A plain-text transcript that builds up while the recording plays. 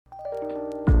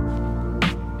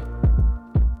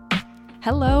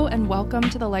Hello and welcome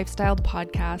to the Lifestyled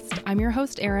Podcast. I'm your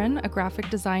host, Erin, a graphic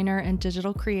designer and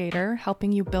digital creator,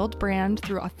 helping you build brand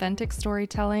through authentic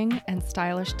storytelling and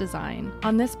stylish design.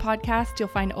 On this podcast, you'll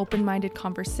find open-minded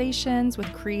conversations with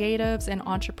creatives and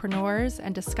entrepreneurs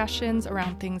and discussions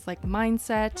around things like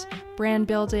mindset, brand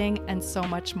building, and so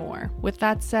much more. With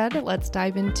that said, let's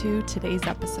dive into today's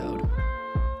episode.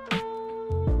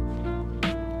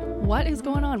 What is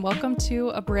going on? Welcome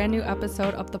to a brand new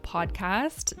episode of the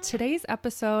podcast. Today's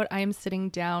episode, I am sitting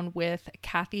down with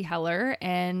Cathy Heller,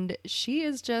 and she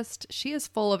is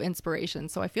full of inspiration.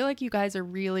 So I feel like you guys are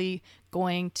really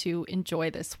going to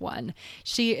enjoy this one.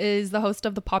 She is the host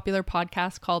of the popular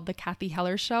podcast called The Cathy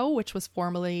Heller Show, which was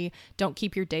formerly Don't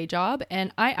Keep Your Day Job.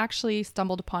 And I actually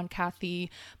stumbled upon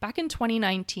Cathy back in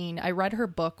 2019. I read her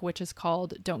book, which is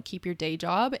called Don't Keep Your Day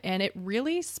Job, and it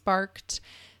really sparked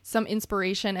some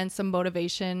inspiration and some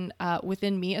motivation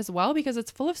within me as well, because it's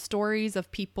full of stories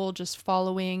of people just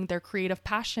following their creative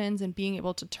passions and being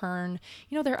able to turn,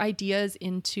 their ideas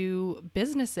into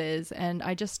businesses. And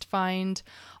I just find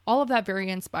all of that very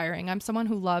inspiring. I'm someone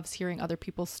who loves hearing other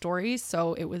people's stories,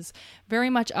 so it was very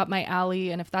much up my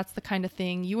alley. And if that's the kind of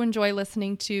thing you enjoy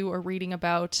listening to or reading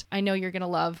about, I know you're going to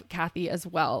love Cathy as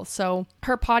well. So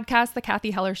her podcast, The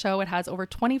Cathy Heller Show, it has over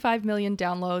 25 million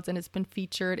downloads and it's been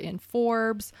featured in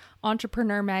Forbes,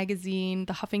 Entrepreneur Magazine,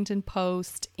 The Huffington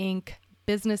Post, Inc.,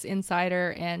 Business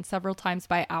Insider, and several times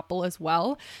by Apple as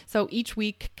well. So each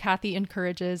week, Cathy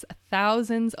encourages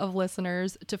thousands of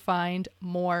listeners to find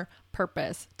more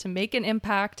purpose, to make an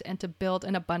impact, and to build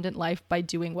an abundant life by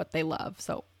doing what they love.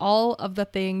 So all of the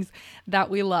things that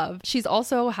we love. She's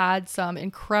also had some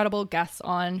incredible guests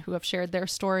on who have shared their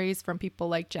stories, from people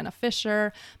like Jenna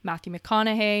Fisher, Matthew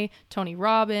McConaughey, Tony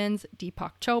Robbins,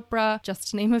 Deepak Chopra, just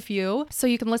to name a few. So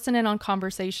you can listen in on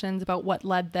conversations about what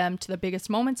led them to the biggest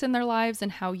moments in their lives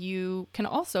and how you can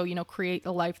also, create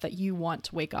the life that you want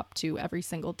to wake up to every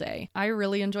single day. I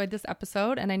really enjoyed this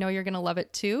episode and I know you're going to love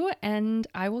it too. And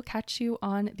I will catch you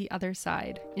on the other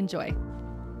side. Enjoy.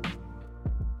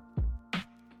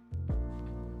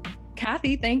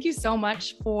 Cathy, thank you so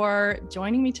much for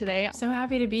joining me today. I'm so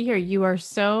happy to be here. You are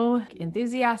so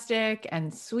enthusiastic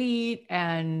and sweet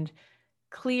and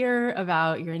clear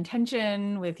about your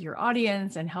intention with your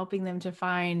audience and helping them to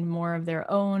find more of their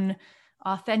own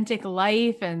authentic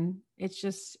life. And it's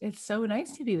so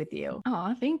nice to be with you.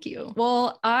 Oh, thank you.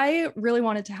 Well, I really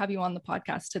wanted to have you on the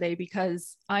podcast today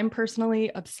because I'm personally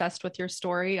obsessed with your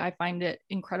story. I find it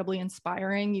incredibly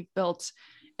inspiring. You've built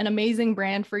an amazing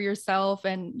brand for yourself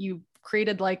and you've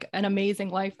created like an amazing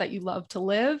life that you love to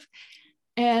live.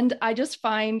 And I just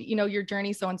find, your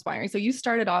journey so inspiring. So you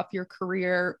started off your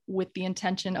career with the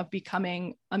intention of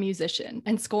becoming a musician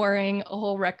and scoring a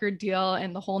whole record deal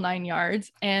and the whole 9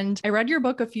 yards. And I read your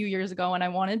book a few years ago and I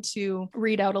wanted to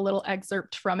read out a little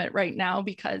excerpt from it right now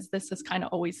because this has kind of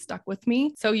always stuck with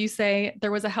me. So you say,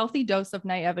 "There was a healthy dose of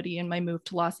naivety in my move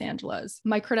to Los Angeles.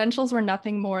 My credentials were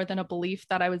nothing more than a belief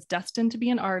that I was destined to be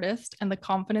an artist and the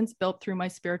confidence built through my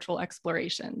spiritual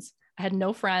explorations. I had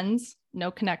no friends, no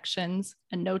connections,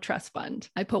 and no trust fund.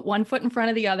 I put one foot in front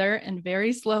of the other, and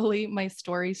very slowly my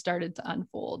story started to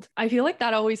unfold." I feel like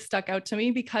that always stuck out to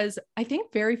me because I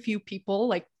think very few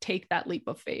people take that leap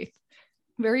of faith.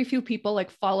 Very few people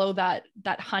follow that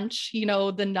hunch,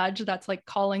 the nudge that's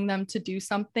calling them to do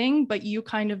something, but you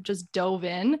kind of just dove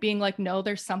in being like, no,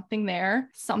 there's something there.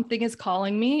 Something is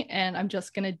calling me and I'm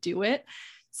just going to do it.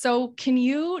 So can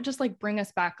you just bring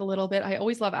us back a little bit? I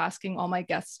always love asking all my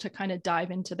guests to kind of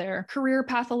dive into their career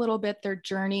path a little bit, their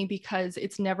journey, because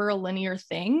it's never a linear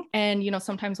thing. And,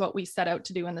 sometimes what we set out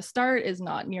to do in the start is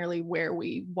not nearly where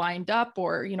we wind up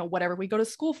or, whatever we go to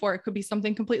school for. It could be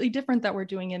something completely different that we're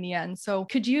doing in the end. So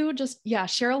could you just,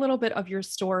 share a little bit of your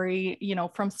story,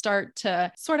 from start to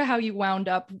sort of how you wound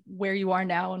up where you are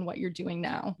now and what you're doing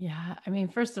now? Yeah. I mean,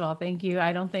 first of all, thank you.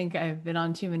 I don't think I've been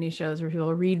on too many shows where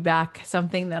people read back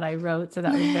something that I wrote. So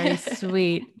that was very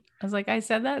sweet. I was like, I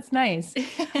said, that's nice.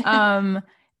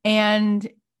 And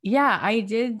yeah, I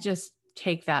did just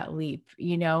take that leap.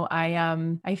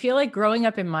 I feel like growing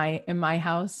up in my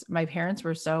house, my parents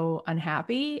were so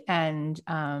unhappy. And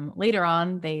later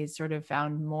on, they sort of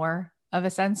found more of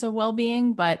a sense of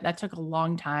well-being, but that took a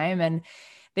long time. And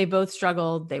they both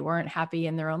struggled. They weren't happy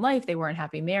in their own life. They weren't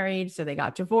happy married. So they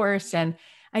got divorced. And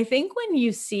I think when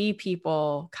you see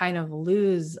people kind of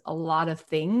lose a lot of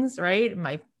things, right?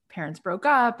 My parents broke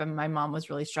up and my mom was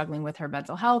really struggling with her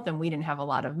mental health and we didn't have a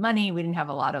lot of money. We didn't have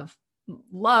a lot of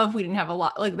love. We didn't have a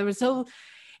lot,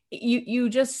 you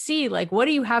just see like, what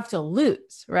do you have to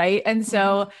lose? Right. And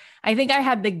so I think I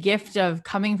had the gift of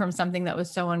coming from something that was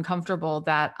so uncomfortable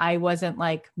that I wasn't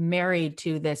like married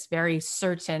to this very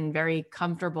certain, very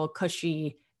comfortable,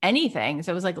 cushy anything.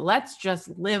 So it was like, let's just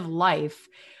live life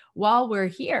while we're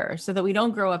here so that we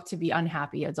don't grow up to be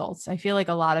unhappy adults. I feel like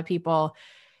a lot of people,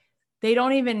 they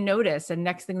don't even notice. And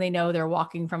next thing they know, they're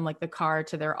walking from like the car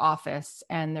to their office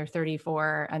and they're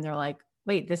 34 and they're like,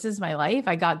 wait, this is my life.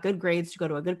 I got good grades to go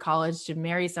to a good college, to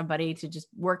marry somebody, to just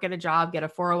work at a job, get a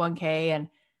 401k. And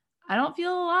I don't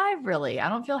feel alive, really. I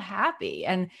don't feel happy.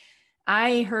 And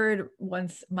I heard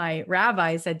once my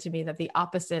rabbi said to me that the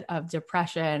opposite of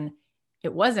depression,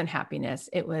 it wasn't happiness,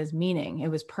 it was meaning, it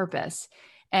was purpose.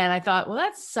 And I thought, well,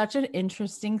 that's such an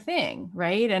interesting thing,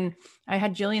 right? And I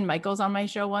had Jillian Michaels on my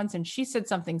show once, and she said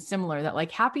something similar, that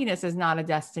like happiness is not a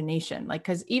destination. Like,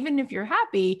 because even if you're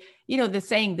happy, you know, the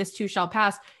saying, this too shall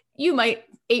pass, you might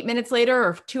 8 minutes later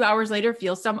or 2 hours later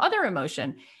feel some other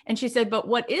emotion. And she said, but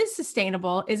what is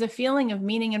sustainable is a feeling of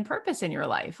meaning and purpose in your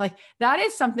life. Like that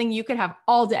is something you could have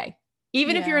all day.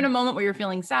 Even if you're in a moment where you're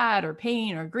feeling sad or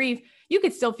pain or grief, you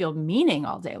could still feel meaning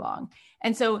all day long.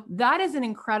 And so that is an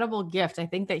incredible gift. I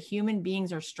think that human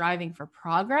beings are striving for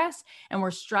progress and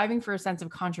we're striving for a sense of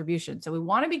contribution. So we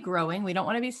want to be growing. We don't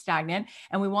want to be stagnant.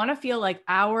 And we want to feel like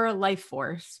our life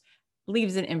force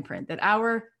leaves an imprint, that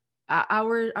our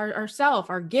self,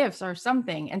 our gifts are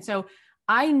something. And so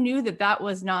I knew that that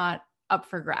was not up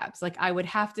for grabs. Like I would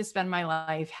have to spend my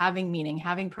life having meaning,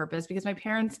 having purpose, because my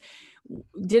parents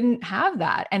didn't have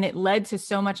that. And it led to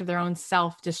so much of their own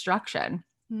self-destruction.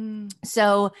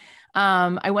 So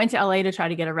I went to LA to try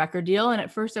to get a record deal. And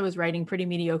at first I was writing pretty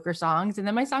mediocre songs, and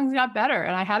then my songs got better.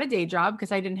 And I had a day job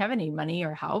because I didn't have any money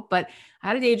or help, but I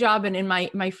had a day job. And in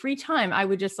my free time, I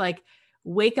would just like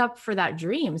wake up for that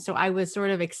dream. So I was sort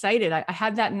of excited. I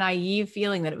had that naive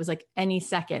feeling that it was like any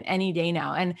second, any day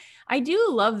now. And I do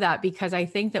love that, because I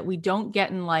think that we don't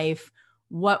get in life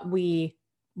what we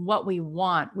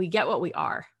want. We get what we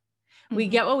are. We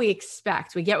get what we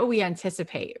expect. We get what we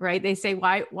anticipate, right? They say,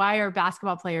 why are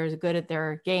basketball players good at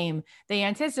their game? They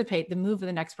anticipate the move of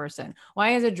the next person.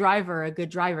 Why is a driver a good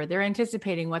driver? They're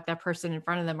anticipating what that person in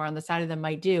front of them or on the side of them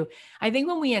might do. I think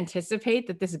when we anticipate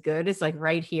that this good is like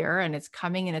right here and it's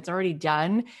coming and it's already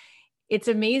done, it's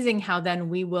amazing how then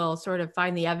we will sort of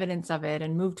find the evidence of it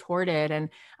and move toward it. And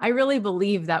I really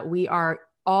believe that we are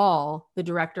all the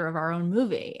director of our own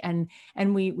movie. And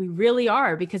we really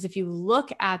are, because if you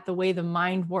look at the way the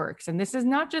mind works, and this is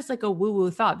not just like a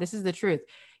woo-woo thought, this is the truth.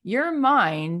 Your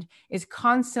mind is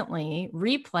constantly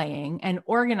replaying and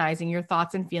organizing your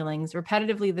thoughts and feelings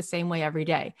repetitively the same way every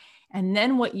day. And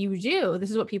then what you do,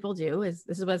 this is what people do, this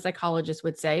is what psychologists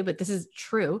would say, but this is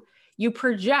true. You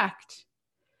project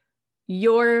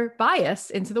your bias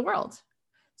into the world.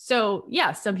 So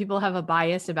yeah, some people have a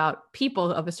bias about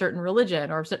people of a certain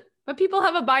religion, but people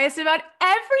have a bias about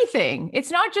everything.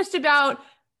 It's not just about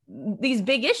these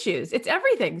big issues, it's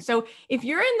everything. So if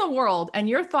you're in the world and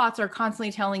your thoughts are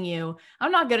constantly telling you,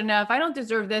 I'm not good enough, I don't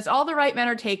deserve this, all the right men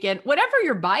are taken, whatever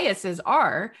your biases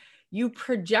are, you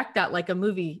project that like a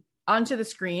movie onto the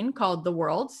screen called The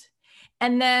World.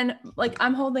 And then like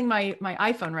I'm holding my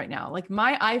iPhone right now, like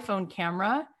my iPhone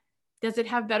camera, does it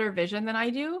have better vision than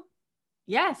I do?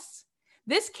 Yes.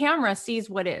 This camera sees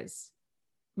what is.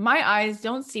 My eyes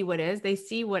don't see what is. They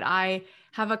see what I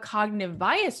have a cognitive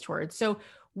bias towards. So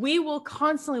we will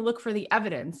constantly look for the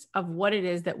evidence of what it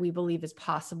is that we believe is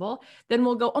possible. Then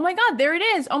we'll go, oh my God, there it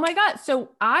is. Oh my God.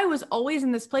 So I was always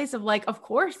in this place of like, of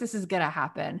course this is going to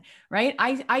happen, right?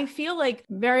 I feel like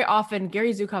very often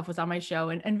Gary Zukav was on my show,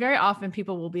 and very often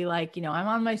people will be like, you know, I'm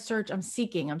on my search, I'm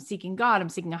seeking God, I'm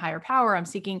seeking a higher power,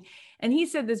 and he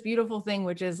said this beautiful thing,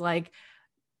 which is like,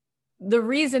 the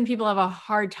reason people have a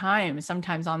hard time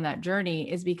sometimes on that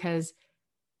journey is because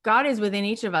God is within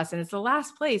each of us, and it's the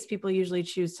last place people usually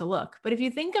choose to look. But if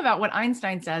you think about what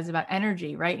Einstein says about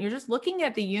energy, right? You're just looking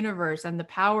at the universe and the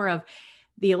power of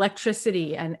the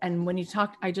electricity. And when you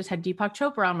talk, I just had Deepak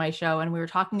Chopra on my show, and we were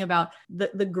talking about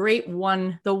the great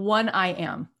one, the one I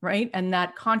am, right? And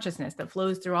that consciousness that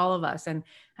flows through all of us. And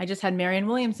I just had Marianne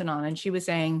Williamson on, and she was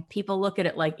saying, people look at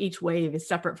it like each wave is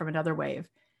separate from another wave,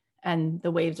 and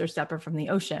the waves are separate from the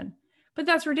ocean. But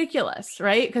that's ridiculous,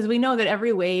 right? Because we know that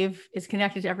every wave is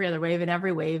connected to every other wave, and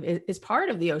every wave is part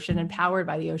of the ocean and powered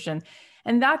by the ocean.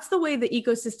 And that's the way the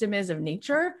ecosystem is of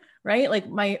nature, right? Like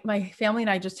my family and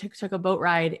I just took a boat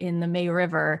ride in the May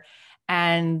River,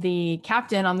 and the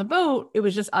captain on the boat, it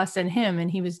was just us and him.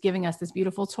 And he was giving us this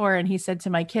beautiful tour. And he said to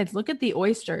my kids, look at the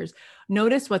oysters,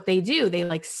 notice what they do. They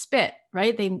like spit,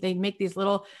 right? They make these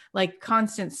little like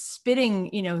constant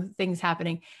spitting, things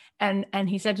happening. And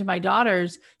he said to my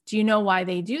daughters, do you know why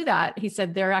they do that? He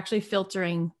said, they're actually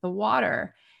filtering the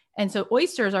water. And so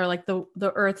oysters are like the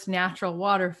earth's natural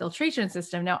water filtration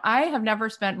system. Now, I have never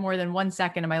spent more than 1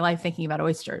 second in my life thinking about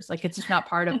oysters. Like, it's just not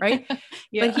part of, right?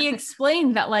 Yeah. But he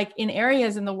explained that, like, in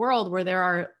areas in the world where there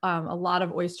are a lot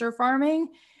of oyster farming,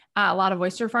 a lot of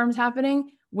oyster farms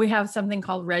happening, we have something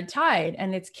called red tide,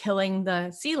 and it's killing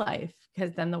the sea life,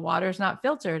 because then the water's not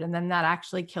filtered, and then that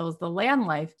actually kills the land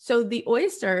life. So the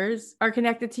oysters are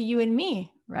connected to you and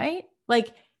me, right?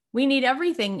 Like, we need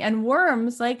everything. And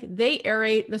worms, like, they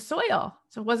aerate the soil.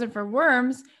 So if it wasn't for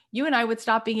worms, you and I would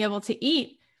stop being able to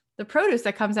eat the produce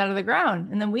that comes out of the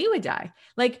ground, and then we would die.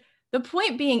 Like, the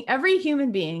point being, every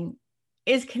human being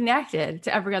is connected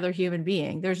to every other human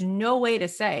being. There's no way to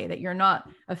say that you're not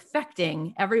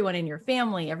affecting everyone in your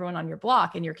family, everyone on your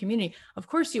block, in your community. Of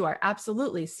course you are.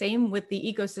 Absolutely. Same with the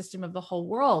ecosystem of the whole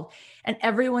world. And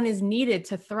everyone is needed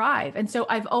to thrive. And so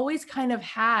I've always kind of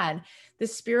had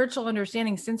this spiritual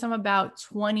understanding since I'm about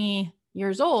 20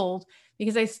 years old,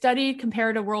 because I studied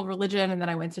comparative world religion, and then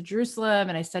I went to Jerusalem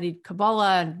and I studied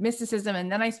Kabbalah and mysticism.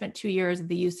 And then I spent 2 years at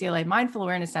the UCLA Mindful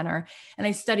Awareness Center, and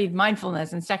I studied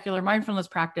mindfulness and secular mindfulness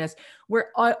practice,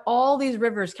 where all these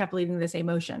rivers kept leading the same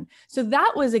ocean. So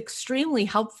that was extremely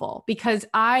helpful, because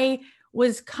I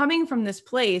was coming from this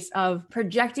place of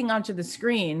projecting onto the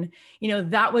screen,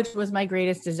 that which was my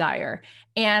greatest desire.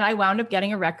 And I wound up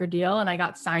getting a record deal, and I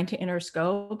got signed to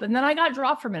Interscope, and then I got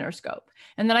dropped from Interscope,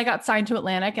 and then I got signed to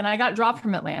Atlantic, and I got dropped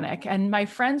from Atlantic. And my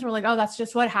friends were like, oh, that's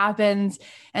just what happens.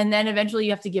 And then eventually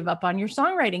you have to give up on your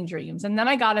songwriting dreams. And then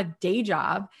I got a day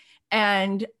job,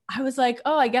 and I was like,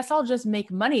 oh, I guess I'll just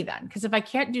make money then. Because if I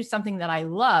can't do something that I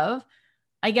love,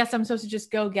 I guess I'm supposed to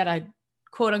just go get a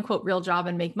quote unquote real job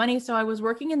and make money. So I was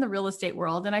working in the real estate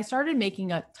world, and I started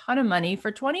making a ton of money for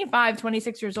 25,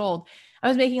 26 years old. I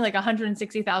was making like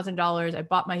 $160,000. I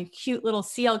bought my cute little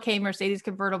CLK Mercedes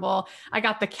convertible. I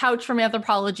got the couch from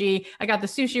Anthropology. I got the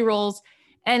sushi rolls.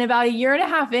 And about a year and a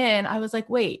half in, I was like,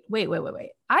 wait.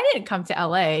 I didn't come to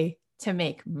LA to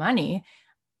make money.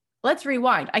 Let's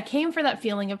rewind. I came for that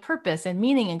feeling of purpose and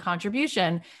meaning and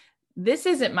contribution. This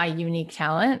isn't my unique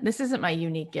talent. This isn't my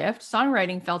unique gift.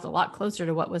 Songwriting felt a lot closer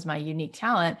to what was my unique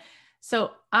talent.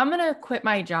 So I'm going to quit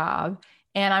my job,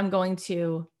 and I'm going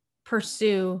to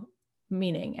pursue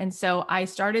meaning. And so I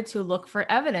started to look for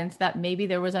evidence that maybe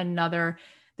there was another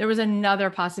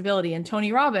possibility. And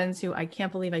Tony Robbins, who I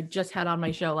can't believe I just had on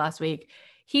my show last week,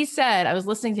 he said, I was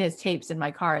listening to his tapes in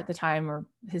my car at the time, or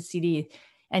his CD.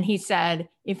 And he said,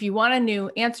 if you want a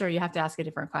new answer, you have to ask a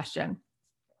different question.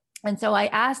 And so I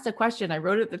asked a question. I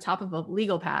wrote it at the top of a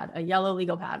legal pad, a yellow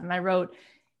legal pad. And I wrote,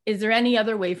 is there any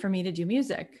other way for me to do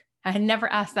music? I had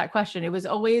never asked that question. It was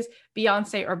always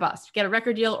Beyonce or bust, get a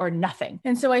record deal or nothing.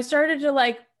 And so I started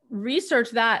to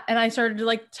research that, and I started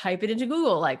to type it into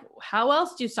Google, how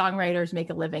else do songwriters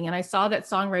make a living? And I saw that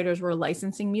songwriters were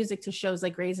licensing music to shows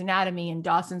like Grey's Anatomy and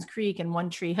Dawson's Creek and One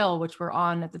Tree Hill, which were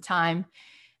on at the time.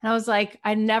 And I was like,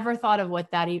 I never thought of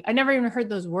I never even heard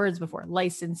those words before,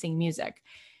 licensing music.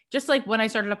 Just like when I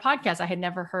started a podcast, I had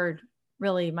never heard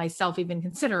really myself even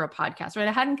consider a podcast, right?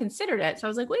 I hadn't considered it. So I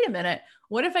was like, wait a minute,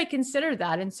 what if I considered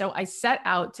that? And so I set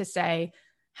out to say,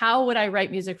 how would I write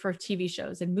music for TV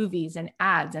shows and movies and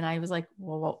ads? And I was like,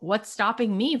 well, what's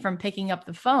stopping me from picking up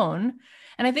the phone?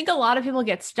 And I think a lot of people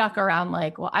get stuck around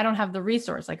well, I don't have the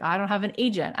resource. I don't have an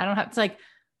agent. I don't have,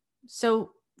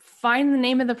 so find the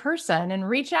name of the person and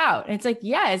reach out. And it's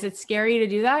yeah, is it scary to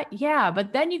do that? Yeah.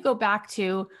 But then you go back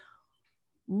to,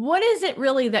 what is it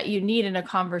really that you need in a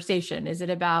conversation? Is it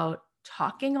about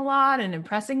talking a lot and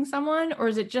impressing someone? Or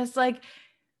is it just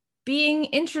being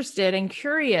interested and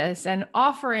curious and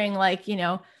offering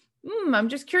I'm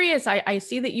just curious. I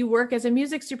see that you work as a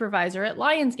music supervisor at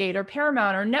Lionsgate or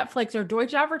Paramount or Netflix or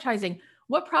Deutsche Advertising.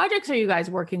 What projects are you guys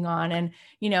working on? And,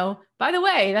 by the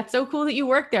way, that's so cool that you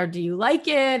work there. Do you like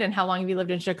it? And how long have you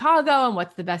lived in Chicago? And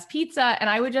what's the best pizza? And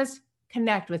I would just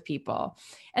connect with people.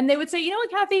 And they would say, you know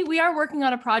what, Kathy, we are working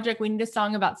on a project. We need a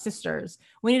song about sisters.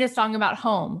 We need a song about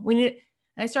home. And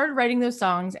I started writing those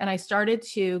songs, and I started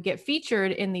to get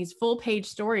featured in these full page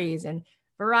stories, and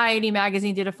Variety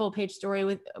magazine did a full page story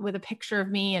with a picture of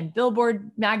me, and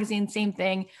Billboard magazine, same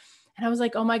thing. And I was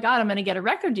like, oh my God, I'm going to get a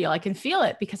record deal. I can feel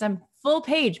it because I'm full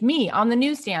page, me on the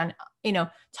newsstand,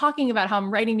 talking about how I'm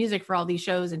writing music for all these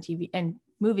shows and TV and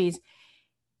movies.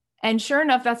 And sure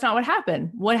enough, that's not what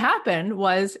happened. What happened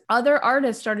was other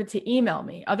artists started to email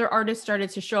me. Other artists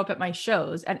started to show up at my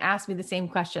shows and ask me the same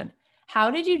question. How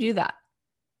did you do that?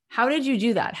 How did you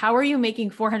do that? How are you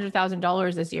making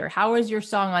 $400,000 this year? How is your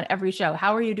song on every show?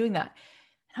 How are you doing that?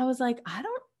 And I was like, I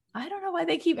don't I don't know why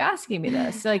they keep asking me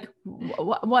this. Like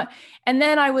what? And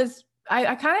then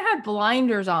I kind of had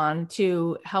blinders on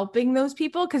to helping those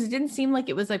people because it didn't seem like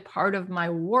it was like part of my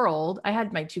world. I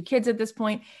had my 2 kids at this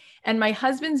point, and my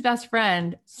husband's best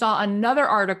friend saw another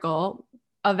article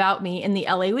about me in the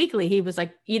LA Weekly. He was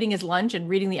like eating his lunch and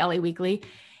reading the LA Weekly.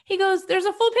 He goes, "There's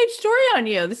a full page story on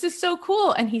you. This is so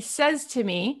cool." And he says to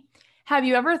me, "Have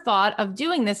you ever thought of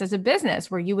doing this as a business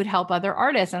where you would help other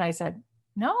artists?" And I said,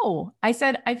 "No." I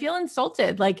said, "I feel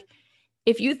insulted. Like,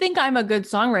 if you think I'm a good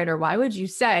songwriter, why would you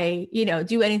say,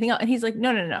 do anything else?" And he's like,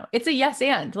 no, no, no. It's a yes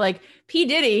and. Like, P.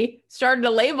 Diddy started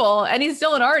a label and he's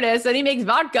still an artist and he makes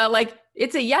vodka. Like,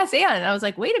 it's a yes and. And I was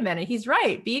like, wait a minute, he's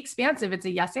right. Be expansive. It's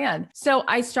a yes and. So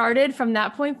I started from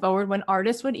that point forward. When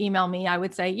artists would email me, I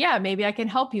would say, yeah, maybe I can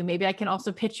help you. Maybe I can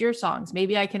also pitch your songs.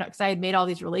 Maybe I can, because I had made all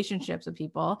these relationships with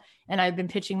people and I've been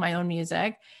pitching my own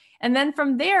music. And then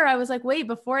from there, I was like, wait,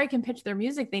 before I can pitch their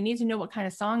music, they need to know what kind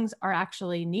of songs are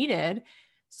actually needed.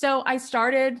 So I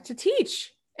started to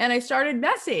teach, and I started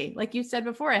messy. Like you said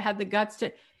before, I had the guts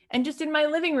to, and just in my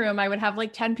living room, I would have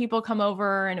like 10 people come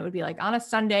over, and it would be like on a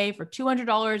Sunday for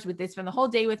 $200. Would they spend the whole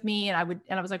day with me? And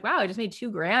I was like, wow, I just made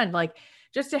 $2,000, like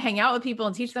just to hang out with people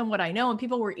and teach them what I know. And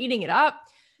people were eating it up.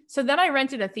 So then I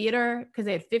rented a theater because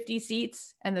they had 50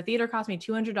 seats, and the theater cost me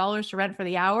 $200 to rent for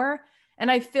the hour. And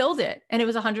I filled it, and it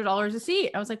was $100 a seat.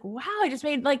 I was like, wow, I just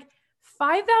made like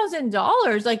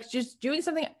 $5,000, like just doing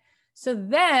something. So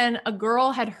then a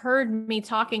girl had heard me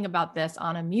talking about this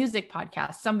on a music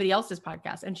podcast, somebody else's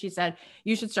podcast. And she said,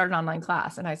 you should start an online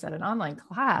class. And I said, an online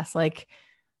class? Like,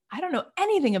 I don't know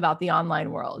anything about the online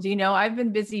world. I've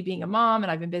been busy being a mom,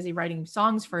 and I've been busy writing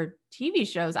songs for TV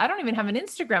shows. I don't even have an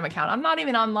Instagram account. I'm not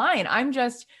even online. I'm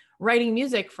just writing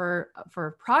music for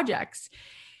projects.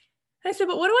 I said,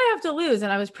 but what do I have to lose?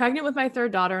 And I was pregnant with my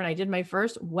 3rd daughter, and I did my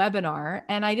first webinar,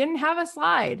 and I didn't have a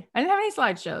slide. I didn't have any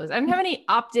slideshows. I didn't have any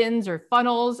opt-ins or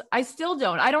funnels. I still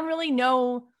don't. I don't really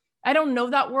know. I don't know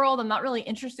that world. I'm not really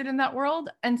interested in that world.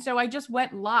 And so I just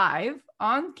went live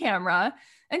on camera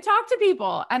and talked to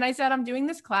people. And I said, I'm doing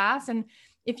this class, and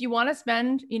if you want to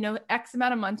spend, X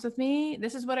amount of months with me,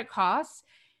 this is what it costs.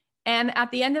 And at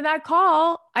the end of that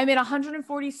call, I made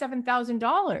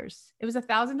 $147,000. It was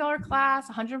 $1,000 class,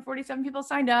 147 people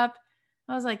signed up.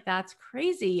 I was like, that's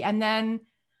crazy. And then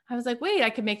I was like, wait, I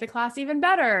could make the class even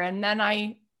better. And then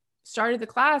I started the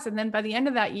class. And then by the end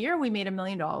of that year, we made $1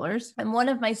 million. And one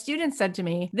of my students said to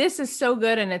me, this is so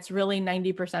good. And it's really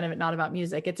 90% of it not about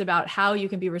music. It's about how you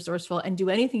can be resourceful and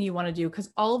do anything you want to do, because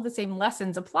all of the same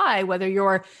lessons apply, whether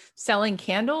you're selling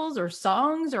candles or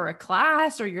songs or a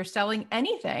class or you're selling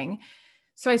anything.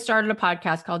 So I started a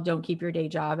podcast called Don't Keep Your Day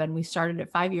Job. And we started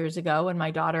it 5 years ago. And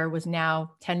my daughter was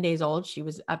now 10 days old. She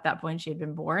was, at that point, she had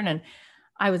been born. And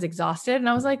I was exhausted, and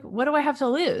I was like, what do I have to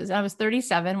lose? And I was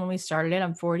 37 when we started it.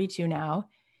 I'm 42 now.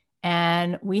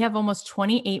 And we have almost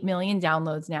 28 million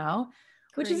downloads now,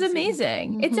 which is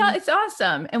amazing. Mm-hmm. It's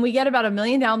awesome. And we get about 1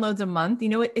 million downloads a month.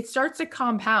 It starts to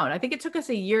compound. I think it took us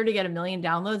a year to get 1 million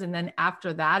downloads. And then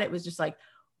after that, it was just like,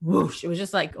 whoosh, it was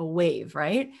just like a wave,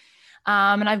 right?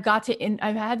 And I've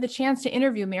had the chance to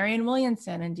interview Marianne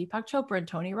Williamson and Deepak Chopra and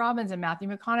Tony Robbins and Matthew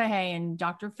McConaughey and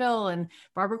Dr. Phil and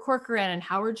Barbara Corcoran and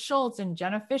Howard Schultz and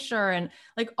Jenna Fisher and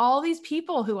like all these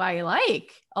people who I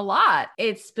like a lot.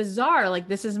 It's bizarre. Like,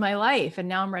 this is my life. And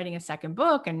now I'm writing a second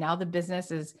book, and now the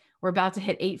business we're about to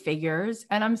hit 8 figures,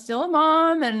 and I'm still a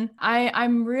mom, and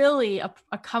I'm really a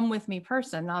come with me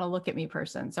person, not a look at me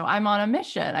person. So I'm on a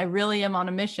mission. I really am on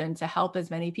a mission to help as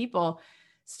many people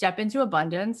step into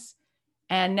abundance.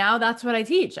 And now that's what I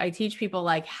teach. I teach people,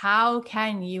 like, how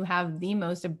can you have the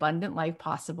most abundant life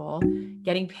possible,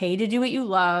 getting paid to do what you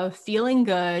love, feeling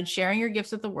good, sharing your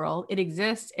gifts with the world. It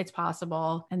exists. It's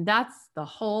possible. And that's the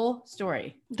whole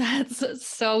story. That's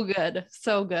so good.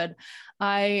 So good.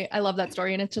 I love that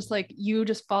story. And it's just like you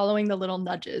just following the little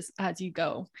nudges as you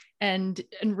go and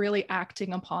really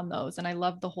acting upon those. And I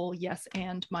love the whole yes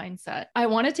and mindset. I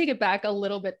want to take it back a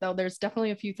little bit though. There's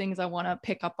definitely a few things I want to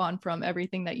pick up on from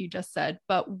everything that you just said.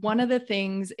 But one of the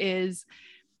things is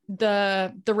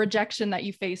the rejection that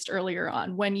you faced earlier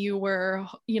on when you were,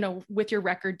 with your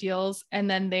record deals, and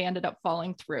then they ended up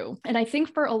falling through. And I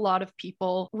think for a lot of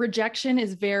people, rejection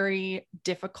is very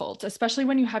difficult, especially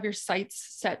when you have your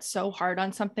sights set so hard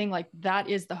on something. Like, that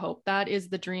is the hope, that is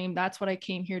the dream, that's what I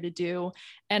came here to do.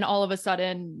 And all of a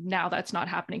sudden now that's not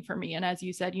happening for me. And as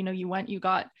you said, you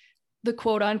got the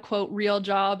quote unquote real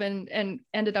job and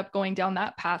ended up going down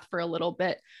that path for a little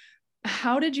bit.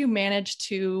 How did you manage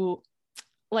to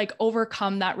like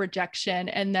overcome that rejection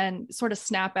and then sort of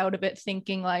snap out of it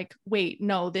thinking like, wait,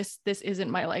 no, this isn't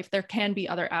my life. There can be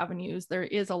other avenues. There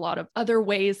is a lot of other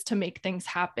ways to make things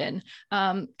happen.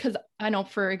 Because I know,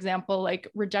 for example, like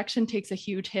rejection takes a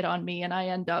huge hit on me and I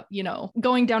end up,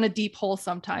 going down a deep hole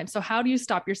sometimes. So how do you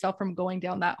stop yourself from going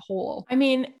down that hole? I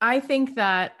mean, I think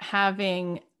that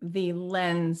having the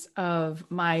lens of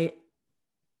my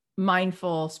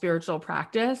mindful spiritual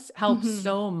practice helps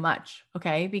so much.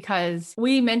 Okay. Because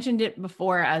we mentioned it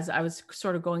before as I was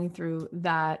sort of going through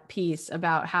that piece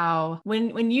about how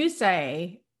when you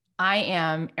say, I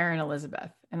am Erin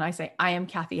Elizabeth, and I say, I am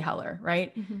Cathy Heller,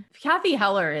 right? Cathy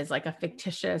Heller is like a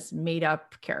fictitious made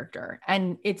up character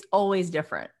and it's always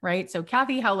different, right? So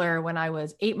Cathy Heller, when I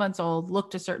was 8 months old,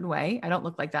 looked a certain way. I don't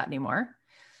look like that anymore.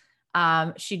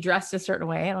 She dressed a certain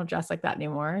way. I don't dress like that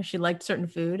anymore. She liked certain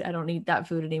food. I don't eat that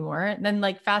food anymore. And then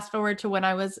like fast forward to when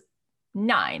I was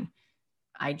 9,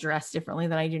 I dressed differently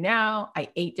than I do now. I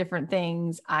ate different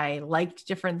things. I liked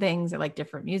different things. I liked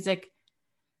different music.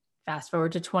 Fast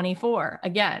forward to 24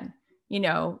 again,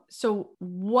 so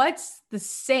what's the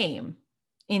same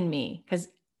in me? Because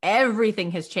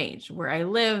everything has changed. Where I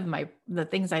live, the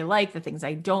things I like, the things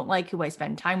I don't like, who I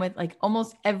spend time with, like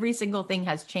almost every single thing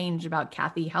has changed about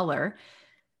Cathy Heller.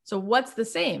 So what's the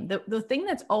same? The thing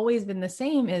that's always been the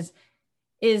same is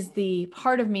the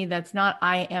part of me that's not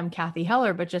I am Cathy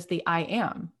Heller, but just the I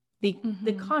am.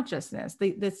 The consciousness,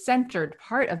 the centered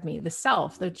part of me, the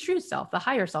self, the true self, the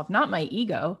higher self, not my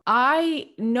ego. I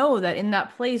know that in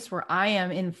that place where I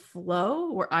am in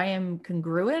flow, where I am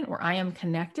congruent, where I am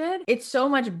connected, it's so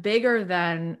much bigger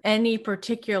than any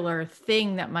particular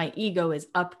thing that my ego is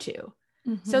up to.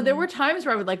 So there were times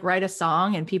where I would like write a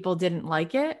song and people didn't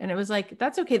like it. And it was like,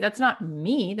 that's okay. That's not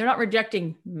me. They're not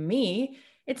rejecting me.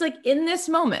 It's like in this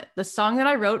moment, the song that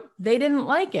I wrote, they didn't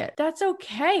like it. That's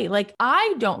okay. Like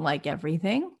I don't like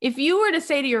everything. If you were to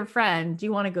say to your friend, do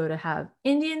you want to go to have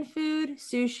Indian food,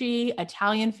 sushi,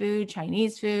 Italian food,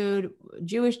 Chinese food,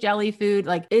 Jewish deli food?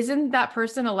 Like, isn't that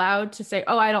person allowed to say,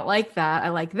 oh, I don't like that. I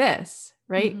like this,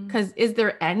 right? Because is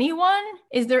there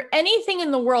anything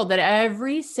in the world that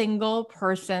every single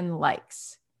person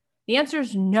likes? The answer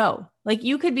is no. Like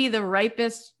you could be the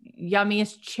ripest,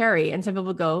 yummiest cherry. And some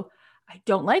people go, I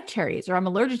don't like cherries, or I'm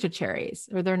allergic to cherries,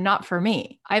 or they're not for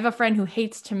me. I have a friend who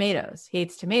hates tomatoes. He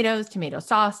hates tomatoes, tomato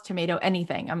sauce, tomato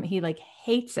anything. He like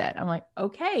hates it. I'm like,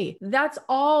 okay, that's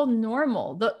all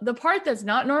normal. The part that's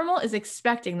not normal is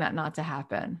expecting that not to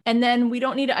happen. And then we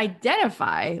don't need to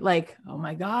identify like, oh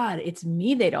my God, it's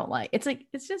me they don't like. It's like,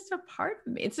 it's just a part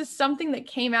of me. It's just something that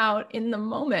came out in the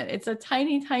moment. It's a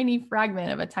tiny, tiny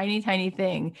fragment of a tiny, tiny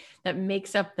thing that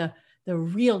makes up the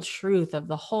real truth of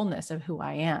the wholeness of who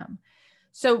I am.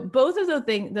 So both of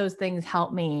those things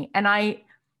help me. And I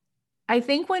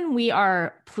think when we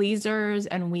are pleasers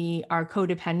and we are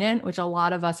codependent, which a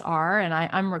lot of us are, and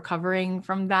I'm recovering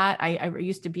from that. I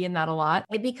used to be in that a lot.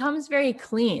 It becomes very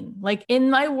clean. Like in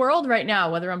my world right now,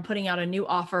 whether I'm putting out a new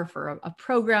offer for a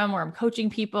program or I'm coaching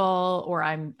people, or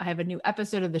I have a new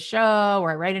episode of the show,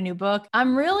 or I write a new book,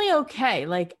 I'm really okay.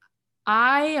 Like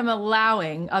I am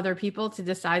allowing other people to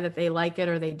decide that they like it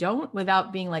or they don't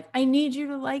without being like, I need you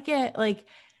to like it. Like,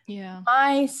 yeah,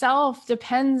 myself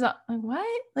depends on like,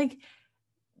 what? Like,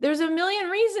 there's a million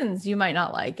reasons you might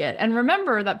not like it. And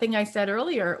remember that thing I said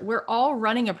earlier, we're all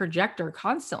running a projector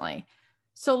constantly.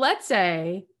 So let's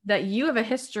say that you have a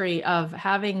history of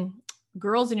having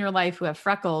girls in your life who have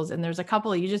freckles and there's a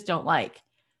couple you just don't like.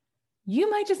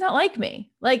 You might just not like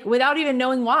me, like without even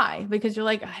knowing why, because you're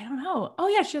like, I don't know. Oh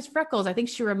yeah, she has freckles. I think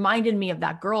she reminded me of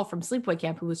that girl from Sleepaway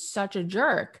Camp who was such a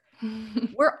jerk.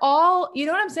 We're all, you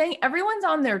know what I'm saying? Everyone's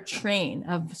on their train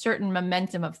of certain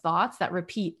momentum of thoughts that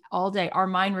repeat all day. Our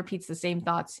mind repeats the same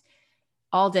thoughts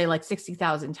all day, like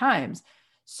 60,000 times.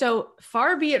 So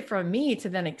far be it from me to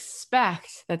then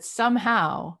expect that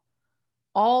somehow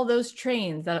all those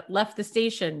trains that left the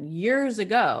station years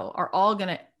ago are all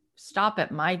going to stop at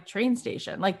my train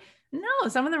station. Like, no,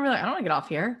 some of them are like, I don't want to get off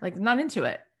here. Like, I'm not into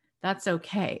it. That's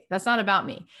okay. That's not about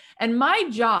me. And my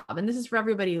job, and this is for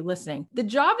everybody listening, the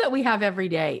job that we have every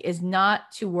day is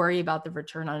not to worry about the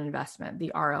return on investment,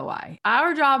 the ROI.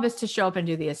 Our job is to show up and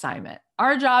do the assignment.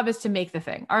 Our job is to make the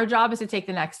thing. Our job is to take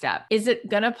the next step. Is it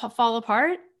going to fall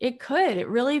apart? It could. It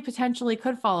really potentially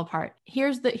could fall apart.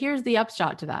 Here's the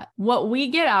upshot to that. What we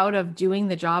get out of doing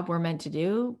the job we're meant to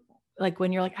do, like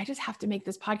when you're like, I just have to make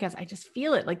this podcast. I just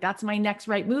feel it. Like that's my next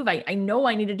right move. I know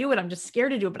I need to do it. I'm just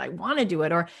scared to do it, but I want to do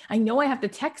it. Or I know I have to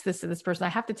text this to this person. I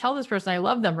have to tell this person I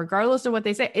love them, regardless of what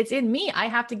they say. It's in me. I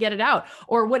have to get it out,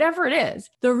 or whatever it is.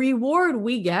 The reward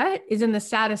we get is in the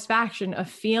satisfaction of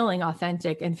feeling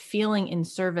authentic and feeling in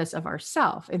service of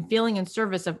ourself and feeling in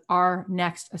service of our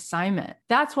next assignment.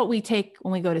 That's what we take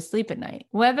when we go to sleep at night,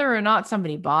 whether or not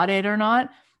somebody bought it or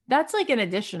not. That's like an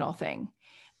additional thing.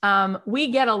 We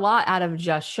get a lot out of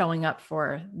just showing up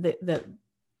for the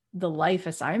life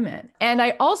assignment. And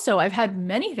I've had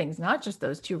many things, not just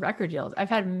those 2 record deals. I've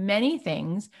had many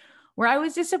things where I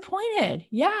was disappointed.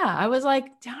 Yeah. I was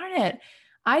like, darn it.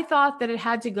 I thought that it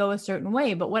had to go a certain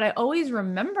way. But what I always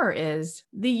remember is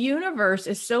the universe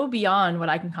is so beyond what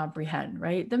I can comprehend,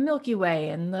 right? The Milky Way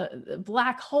and the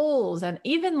black holes, and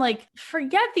even like,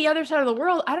 forget the other side of the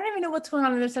world. I don't even know what's going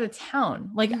on the other side of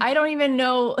town. Like, I don't even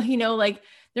know, like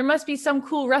there must be some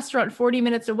cool restaurant 40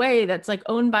 minutes away that's like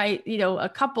owned by, a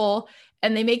couple,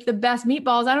 and they make the best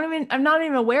meatballs. I'm not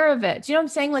even aware of it. Do you know what I'm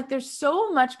saying? Like there's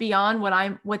so much beyond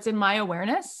what's in my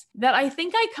awareness that I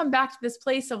think I come back to this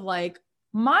place of like,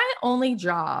 my only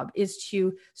job is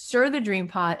to stir the dream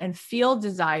pot and feel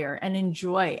desire and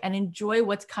enjoy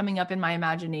what's coming up in my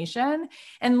imagination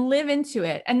and live into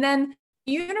it. And then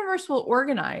the universe will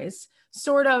organize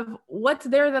sort of what's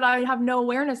there that I have no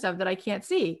awareness of, that I can't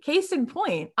see. Case in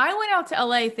point, I went out to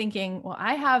LA thinking, well,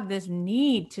 I have this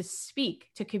need to speak,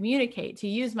 to communicate, to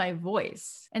use my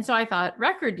voice. And so I thought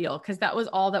record deal, because that was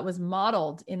all that was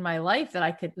modeled in my life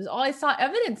was all I saw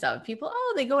evidence of. People,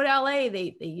 they go to LA,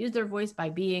 they use their voice by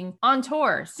being on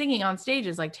tour, singing on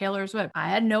stages like Taylor Swift. I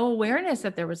had no awareness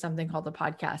that there was something called a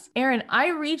podcast. Erin,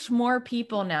 I reach more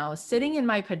people now sitting in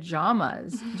my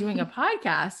pajamas doing a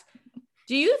podcast.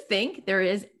 Do you think there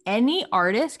is any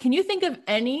artist? Can you think of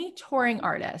any touring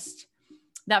artist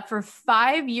that for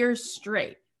 5 years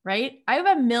straight, right? I have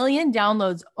 1 million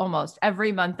downloads almost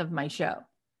every month of my show.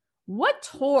 What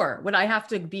tour would I have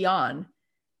to be on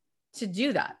to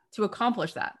do that, to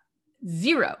accomplish that?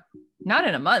 0. Not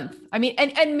in a month.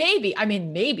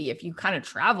 Maybe if you kind of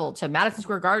traveled to Madison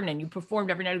Square Garden and you performed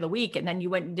every night of the week, and then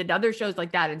you went and did other shows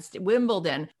like that in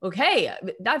Wimbledon. Okay.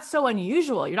 That's so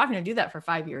unusual. You're not going to do that for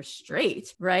 5 years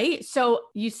straight. Right. So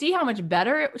you see how much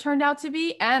better it turned out to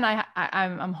be. And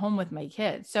I'm home with my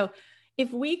kids. So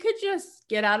if we could just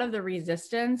get out of the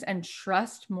resistance and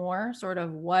trust more sort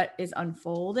of what is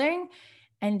unfolding,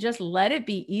 and just let it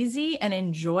be easy and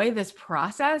enjoy this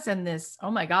process and this,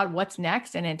 oh my God, what's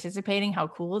next? And anticipating how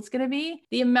cool it's going to be.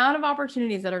 The amount of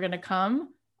opportunities that are going to come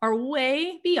are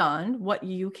way beyond what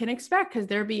you can expect, because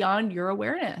they're beyond your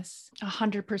awareness.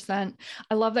 100%.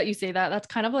 I love that you say that. That's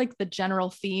kind of like the general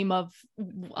theme of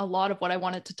a lot of what I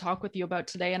wanted to talk with you about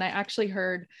today. And I actually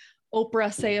heard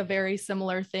Oprah say a very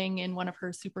similar thing in one of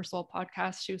her Super Soul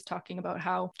podcasts. She was talking about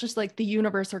how just like the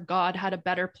universe or God had a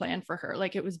better plan for her.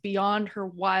 Like it was beyond her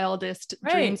wildest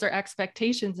dreams or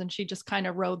expectations. And she just kind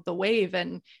of rode the wave,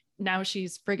 and now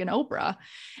she's friggin' Oprah.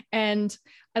 And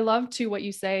I love too what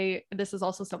you say. This is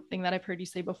also something that I've heard you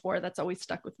say before that's always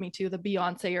stuck with me too, the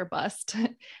Beyonce or bust.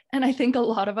 And I think a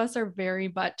lot of us are very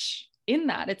much in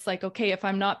that. It's like, okay, if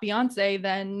I'm not Beyonce,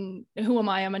 then who am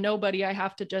I? I'm a nobody. I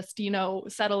have to just,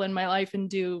 settle in my life and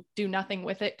do nothing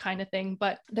with it kind of thing.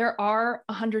 But there are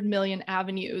 100 million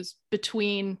avenues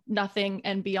between nothing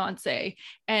and Beyonce.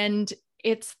 And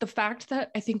it's the fact that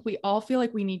I think we all feel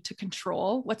like we need to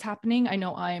control what's happening. I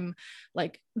know I'm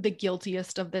like the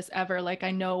guiltiest of this ever. Like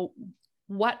I know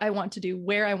what I want to do,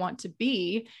 where I want to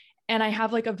be. And I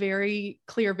have like a very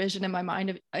clear vision in my mind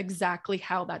of exactly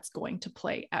how that's going to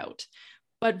play out.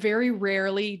 But very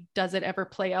rarely does it ever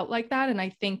play out like that. And I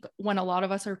think when a lot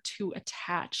of us are too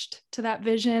attached to that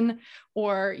vision,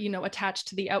 or, attached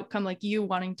to the outcome, like you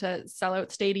wanting to sell out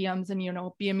stadiums and,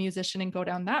 be a musician and go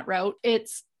down that route,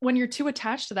 it's when you're too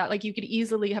attached to that, like you could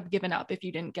easily have given up if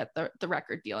you didn't get the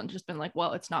record deal and just been like,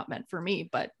 well, it's not meant for me.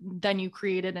 But then you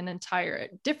created an entire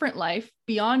different life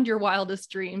beyond your wildest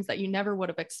dreams that you never would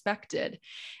have expected.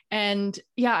 And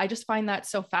yeah, I just find that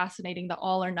so fascinating, the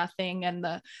all or nothing and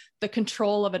the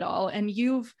control of it all. And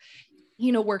you've,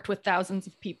 worked with thousands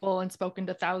of people and spoken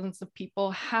to thousands of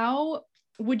people. How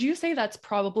would you say that's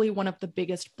probably one of the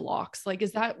biggest blocks? Like,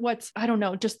 is that I don't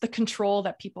know, just the control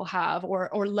that people have,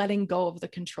 or letting go of the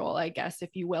control, I guess,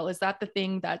 if you will, is that the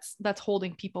thing that's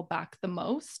holding people back the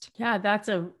most? Yeah,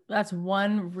 that's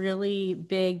one really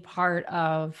big part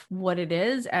of what it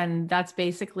is. And that's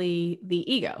basically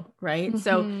the ego, right? Mm-hmm.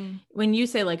 So when you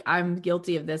say like, I'm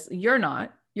guilty of this, you're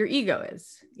not, your ego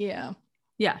is. Yeah.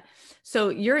 Yeah. So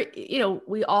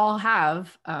we all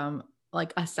have,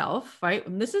 like a self, right?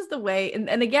 And this is the way, and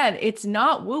again, it's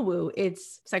not woo-woo,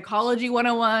 it's psychology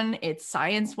 101, it's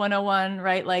science 101,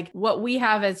 right? Like what we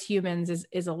have as humans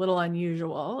is a little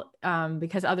unusual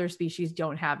because other species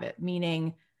don't have it,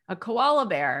 meaning a koala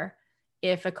bear,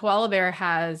 if a koala bear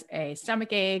has a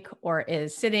stomach ache or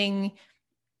is sitting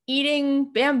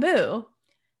eating bamboo,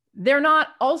 they're not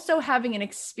also having an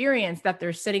experience that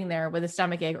they're sitting there with a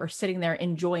stomach ache or sitting there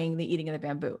enjoying the eating of the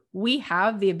bamboo. We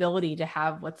have the ability to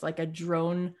have what's like a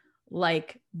drone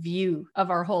like view of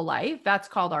our whole life. That's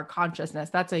called our consciousness.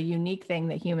 That's a unique thing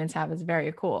that humans have. Is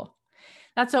very cool.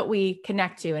 That's what we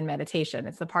connect to in meditation.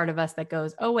 It's the part of us that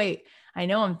goes, oh, wait, I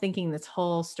know I'm thinking this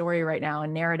whole story right now, a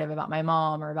narrative about my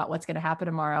mom or about what's going to happen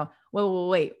tomorrow.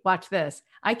 Wait, watch this.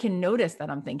 I can notice that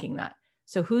I'm thinking that.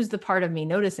 So who's the part of me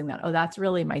noticing that? Oh, that's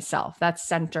really myself. That's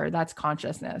center. That's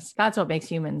consciousness. That's what makes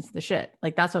humans the shit.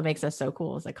 Like that's what makes us so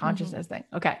cool is the consciousness thing.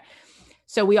 Okay.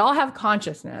 So we all have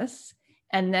consciousness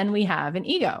and then we have an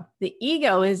ego. The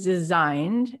ego is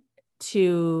designed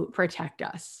to protect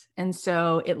us. And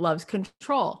so it loves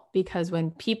control because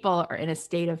when people are in a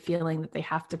state of feeling that they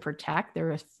have to protect,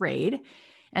 they're afraid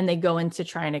and they go into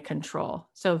trying to control.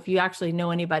 So if you actually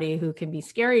know anybody who can be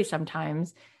scary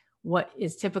sometimes, what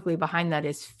is typically behind that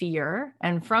is fear.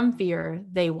 And from fear,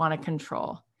 they want to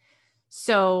control.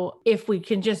 So if we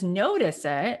can just notice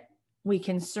it, we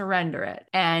can surrender it.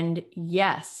 And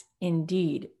yes,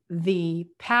 indeed, the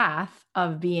path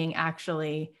of being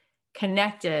actually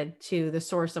connected to the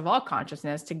source of all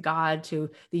consciousness, to God, to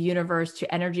the universe,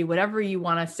 to energy, whatever you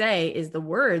want to say is the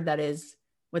word that is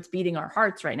what's beating our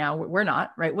hearts right now. We're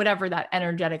not, right? Whatever that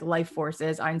energetic life force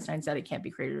is. Einstein said it can't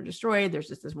be created or destroyed. There's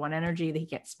just this one energy that he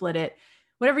can't split it,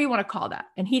 whatever you want to call that.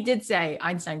 And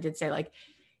Einstein did say like,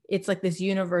 it's like this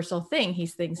universal thing. He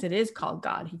thinks it is called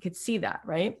God. He could see that,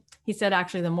 right? He said,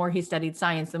 actually, the more he studied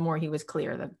science, the more he was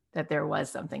clear that there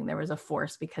was something, there was a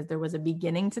force because there was a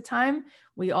beginning to time.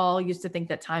 We all used to think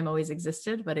that time always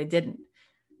existed, but it didn't.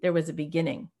 There was a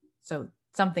beginning. So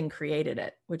something created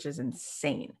it, which is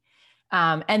insane.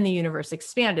 And the universe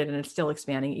expanded and it's still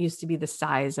expanding. It used to be the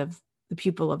size of the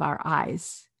pupil of our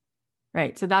eyes,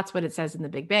 right? So that's what it says in the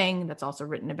Big Bang. That's also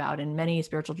written about in many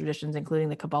spiritual traditions, including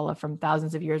the Kabbalah from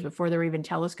thousands of years before there were even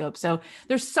telescopes. So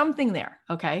there's something there,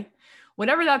 okay?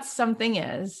 Whatever that something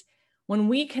is, when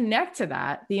we connect to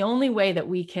that, the only way that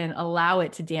we can allow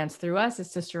it to dance through us is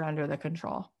to surrender the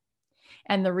control.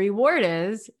 And the reward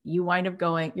is you wind up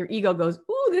going, your ego goes,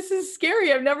 ooh, this is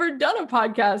scary. I've never done a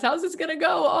podcast. How's this going to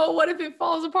go? Oh, what if it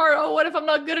falls apart? Oh, what if I'm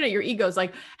not good at it? Your ego's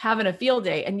like having a field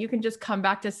day. And you can just come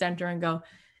back to center and go,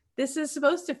 this is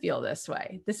supposed to feel this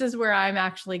way. This is where I'm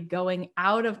actually going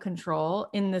out of control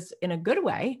in a good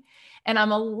way. And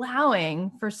I'm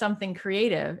allowing for something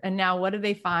creative. And now what do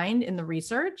they find in the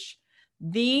research?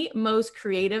 The most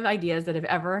creative ideas that have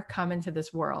ever come into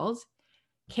this world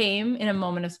came in a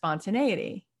moment of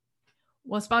spontaneity.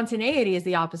 Well, spontaneity is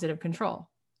the opposite of control.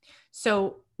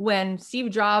 So when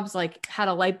Steve Jobs had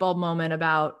a light bulb moment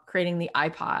about creating the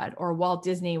iPod, or Walt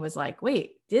Disney was like,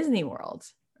 wait, Disney World,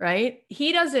 right?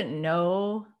 He doesn't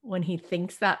know when he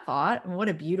thinks that thought, and what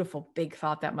a beautiful big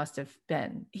thought that must have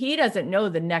been. He doesn't know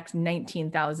the next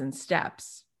 19,000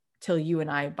 steps till you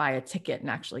and I buy a ticket and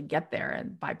actually get there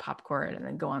and buy popcorn and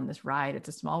then go on this ride. It's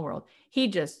a small world. He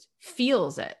just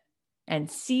feels it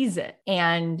and sees it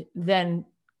and then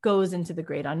goes into the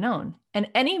great unknown. And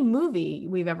any movie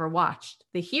we've ever watched,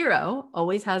 the hero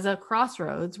always has a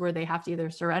crossroads where they have to either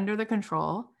surrender the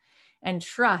control and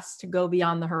trust to go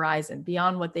beyond the horizon,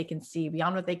 beyond what they can see,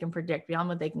 beyond what they can predict, beyond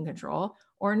what they can control,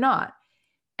 or not.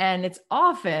 And it's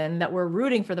often that we're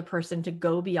rooting for the person to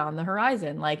go beyond the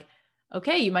horizon. Like,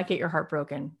 okay, you might get your heart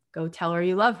broken. Go tell her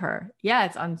you love her. Yeah,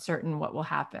 it's uncertain what will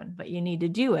happen, but you need to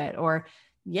do it. Or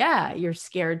yeah, you're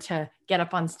scared to get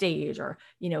up on stage, or,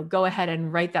 go ahead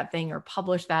and write that thing or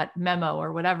publish that memo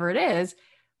or whatever it is.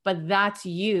 But that's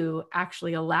you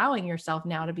actually allowing yourself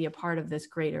now to be a part of this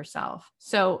greater self.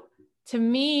 So to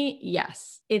me,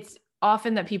 yes, it's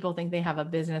often that people think they have a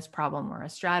business problem or a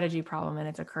strategy problem and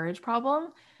it's a courage problem.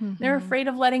 Mm-hmm. They're afraid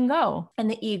of letting go. And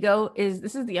the ego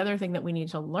this is the other thing that we need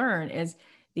to learn is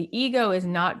the ego is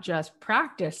not just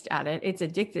practiced at it, it's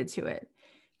addicted to it.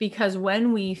 Because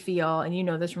when we feel, and you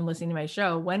know this from listening to my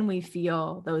show, when we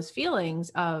feel those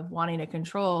feelings of wanting to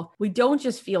control, we don't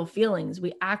just feel feelings,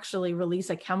 we actually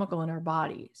release a chemical in our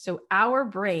body. So our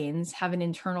brains have an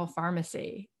internal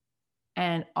pharmacy.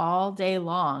 And all day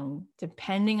long,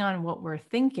 depending on what we're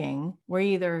thinking, we're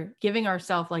either giving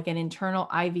ourselves like an internal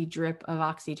IV drip of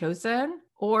oxytocin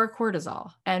or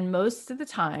cortisol. And most of the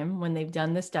time, when they've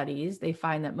done the studies, they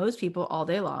find that most people all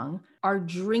day long are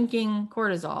drinking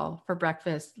cortisol for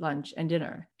breakfast, lunch, and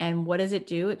dinner. And what does it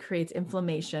do? It creates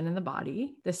inflammation in the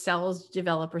body. The cells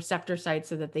develop receptor sites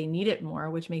so that they need it more,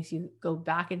 which makes you go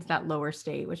back into that lower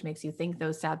state, which makes you think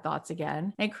those sad thoughts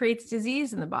again, and creates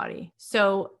disease in the body.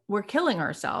 So we're killing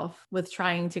ourselves with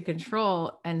trying to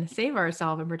control and save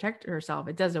ourselves and protect ourselves.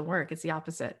 It doesn't work. It's the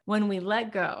opposite. When we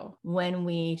let go, when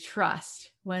we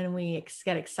trust, when we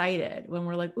get excited, when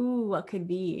we're like, ooh, what could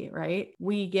be, right?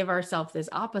 We give ourselves this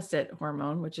opposite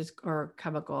hormone, or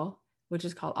chemical, which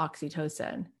is called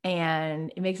oxytocin.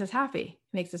 And it makes us happy.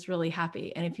 It makes us really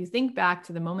happy. And if you think back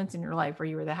to the moments in your life where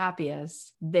you were the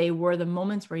happiest, they were the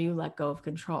moments where you let go of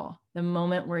control. The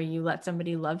moment where you let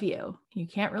somebody love you. You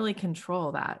can't really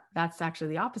control that. That's actually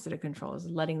the opposite of control, is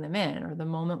letting them in. Or the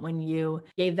moment when you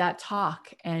gave that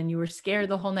talk and you were scared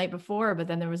the whole night before, but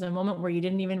then there was a moment where you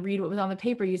didn't even read what was on the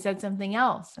paper. You said something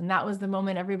else. And that was the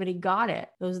moment everybody got it.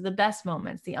 Those are the best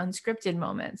moments, the unscripted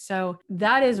moments. So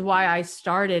that is why I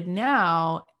started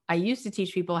now. I used to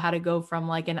teach people how to go from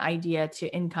like an idea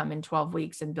to income in 12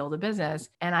 weeks and build a business.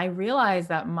 And I realized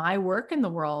that my work in the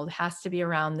world has to be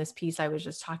around this piece I was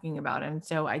just talking about. And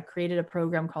so I created a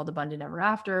program called Abundant Ever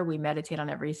After. We meditate on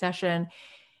every session.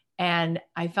 And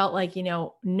I felt like,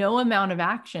 no amount of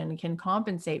action can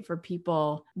compensate for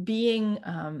people being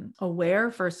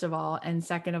aware, first of all, and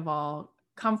second of all,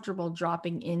 comfortable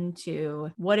dropping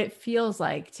into what it feels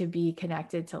like to be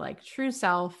connected to like true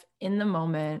self in the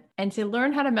moment, and to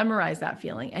learn how to memorize that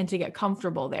feeling and to get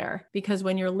comfortable there. Because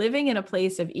when you're living in a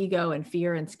place of ego and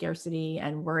fear and scarcity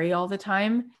and worry all the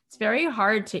time, it's very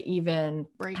hard to even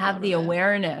have the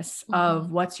awareness of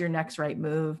what's your next right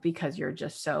move, because you're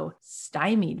just so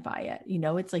stymied by it.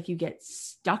 It's like you get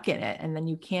stuck in it and then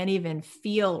you can't even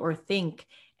feel or think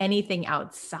anything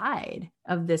outside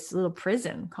of this little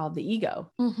prison called the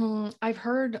ego. Mm-hmm. I've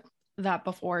heard that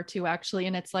before too, actually.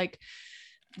 And it's like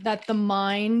that the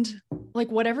mind, like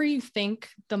whatever you think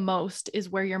the most is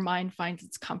where your mind finds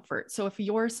its comfort. So if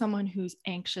you're someone who's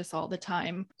anxious all the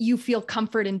time, you feel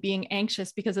comfort in being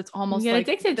anxious because it's almost you get like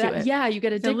addicted to it. Yeah, you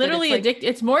get addicted. So literally addicted.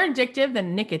 It's more addictive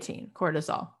than nicotine,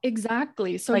 cortisol.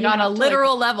 Exactly. So like on a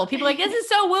literal level, people are like, this is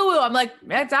so woo-woo. I'm like,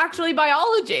 it's actually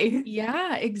biology.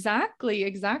 Yeah, exactly.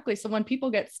 So when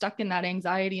people get stuck in that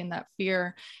anxiety and that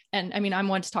fear, and I mean, I'm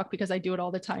one to talk because I do it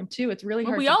all the time too. It's really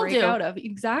hard to break out of.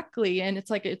 Exactly. And it's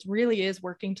like, it really is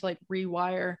working to like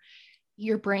rewire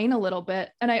your brain a little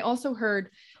bit. And I also heard,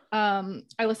 I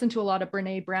listened to a lot of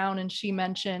Brene Brown, and she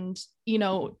mentioned,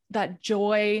 that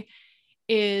joy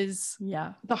is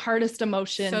the hardest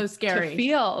emotion to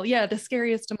feel. Yeah. The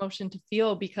scariest emotion to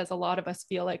feel, because a lot of us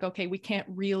feel like, okay, we can't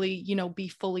really, be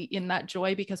fully in that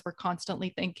joy because we're constantly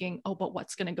thinking, oh, but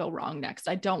what's going to go wrong next?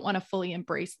 I don't want to fully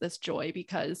embrace this joy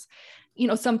because,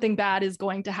 something bad is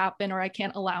going to happen, or I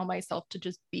can't allow myself to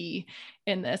just be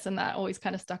in this. And that always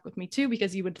kind of stuck with me too,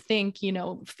 because you would think,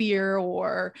 fear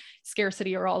or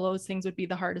scarcity or all those things would be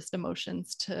the hardest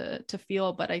emotions to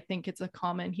feel. But I think it's a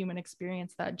common human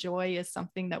experience that joy is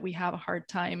something that we have a hard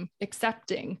time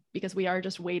accepting because we are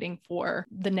just waiting for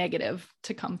the negative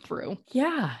to come through.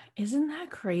 Yeah. Isn't that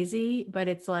crazy? But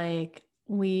it's like,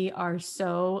 we are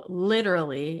so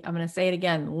literally, I'm going to say it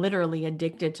again, literally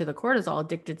addicted to the cortisol,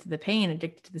 addicted to the pain,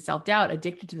 addicted to the self-doubt,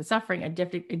 addicted to the suffering,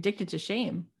 addicted to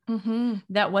shame. Mm-hmm.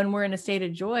 That when we're in a state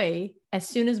of joy, as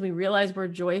soon as we realize we're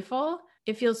joyful,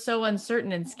 it feels so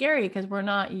uncertain and scary because we're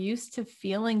not used to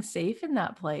feeling safe in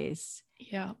that place.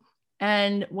 Yeah.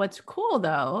 And what's cool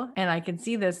though, and I can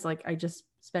see this, like I just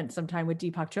spent some time with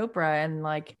Deepak Chopra, and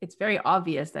like, it's very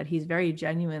obvious that he's very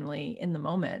genuinely in the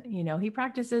moment. He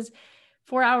practices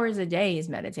 4 hours a day. He's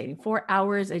meditating 4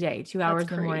 hours a day, 2 hours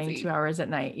in the morning, 2 hours at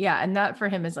night. Yeah. And that for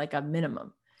him is like a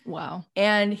minimum. Wow.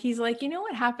 And he's like,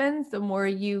 what happens? The more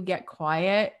you get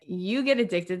quiet, you get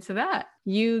addicted to that.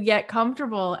 You get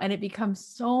comfortable, and it becomes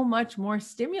so much more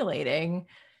stimulating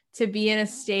to be in a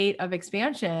state of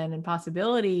expansion and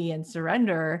possibility and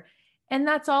surrender. And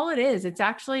that's all it is. It's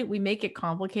actually, we make it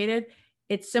complicated.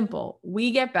 It's simple.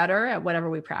 We get better at whatever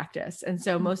we practice. And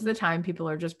so most of the time people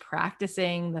are just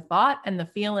practicing the thought and the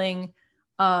feeling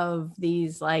of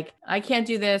these, like, I can't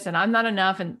do this and I'm not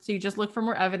enough. And so you just look for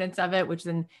more evidence of it, which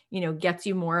then, gets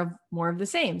you more of the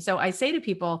same. So I say to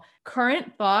people,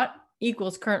 current thought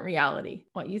equals current reality.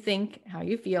 What you think, how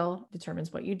you feel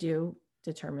determines what you do,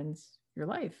 determines your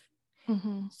life.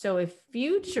 Mm-hmm. So if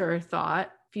future thought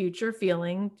future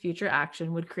feeling, future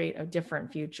action would create a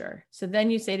different future. So then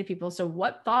you say to people, so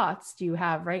what thoughts do you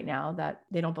have right now that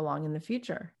they don't belong in the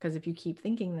future? Because if you keep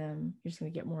thinking them, you're just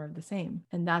going to get more of the same.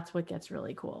 And that's what gets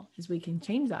really cool, is we can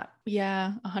change that.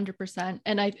 Yeah, 100%.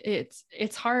 And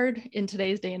it's hard in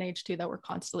today's day and age too, that we're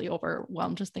constantly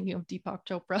overwhelmed. Just thinking of Deepak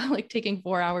Chopra, like taking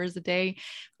 4 hours a day.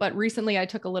 But recently I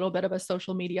took a little bit of a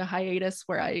social media hiatus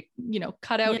where I,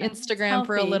 cut out Instagram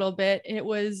for a little bit. It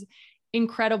was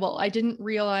incredible. I didn't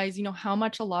realize, how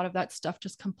much a lot of that stuff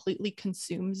just completely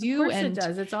consumes you. Of course it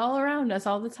does. It's all around us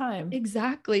all the time.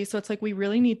 Exactly. So it's like, we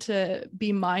really need to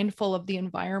be mindful of the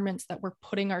environments that we're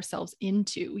putting ourselves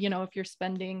into. If you're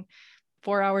spending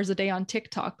 4 hours a day on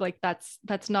TikTok, like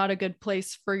that's not a good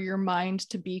place for your mind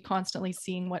to be constantly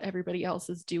seeing what everybody else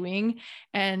is doing.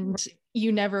 And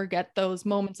you never get those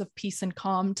moments of peace and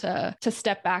calm to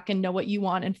step back and know what you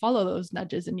want and follow those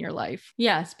nudges in your life.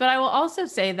 Yes. But I will also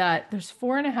say that there's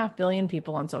 4.5 billion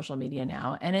people on social media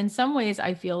now. And in some ways,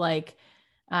 I feel like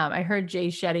I heard Jay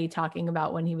Shetty talking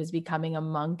about when he was becoming a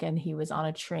monk and he was on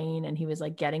a train and he was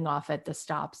like getting off at the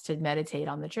stops to meditate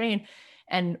on the train.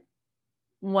 And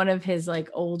one of his like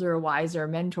older, wiser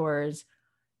mentors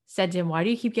said to him, why do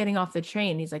you keep getting off the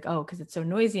train? He's like, oh, because it's so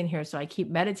noisy in here. So I keep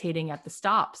meditating at the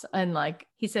stops. And like,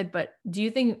 he said, but do you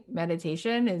think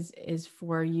meditation is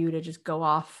for you to just go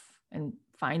off and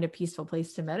find a peaceful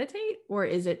place to meditate? Or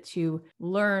is it to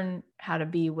learn how to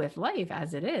be with life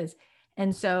as it is?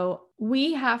 And so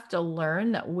we have to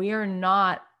learn that we are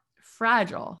not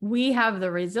fragile. We have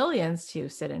the resilience to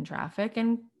sit in traffic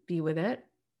and be with it.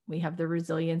 We have the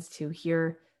resilience to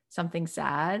hear something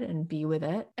sad and be with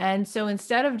it. And so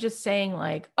instead of just saying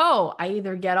like, oh, I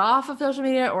either get off of social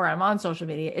media or I'm on social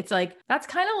media, it's like, that's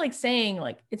kind of like saying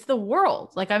like, it's the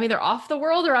world. Like I'm either off the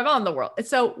world or I'm on the world.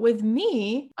 So with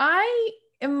me, I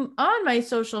am on my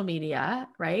social media,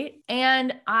 right?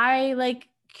 And I like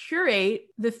curate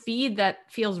the feed that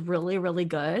feels really, really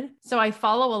good. So I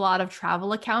follow a lot of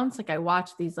travel accounts. Like I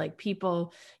watch these like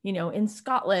people, in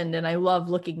Scotland, and I love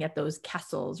looking at those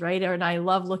castles, right? And I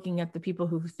love looking at the people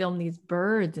who film these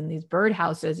birds and these bird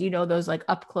houses, those like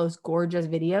up close, gorgeous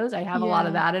videos. I have a lot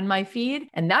of that in my feed.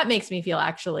 And that makes me feel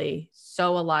actually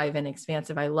so alive and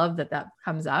expansive. I love that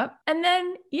comes up. And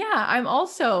then, I'm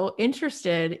also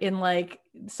interested in like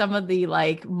some of the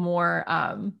like more,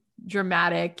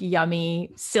 dramatic,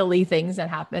 yummy, silly things that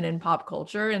happen in pop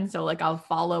culture. And so like, I'll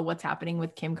follow what's happening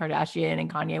with Kim Kardashian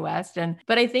and Kanye West.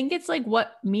 But I think it's like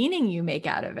what meaning you make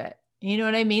out of it. You know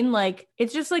what I mean? Like,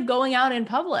 it's just like going out in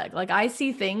public. Like I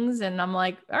see things and I'm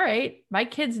like, all right, my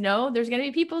kids know there's going to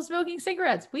be people smoking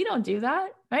cigarettes. We don't do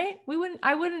that, right?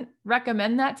 I wouldn't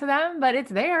recommend that to them, but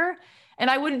it's there. And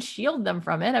I wouldn't shield them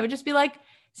from it. I would just be like,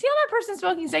 see how that person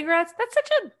smoking cigarettes? That's such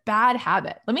a bad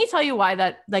habit. Let me tell you why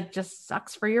that like just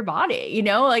sucks for your body,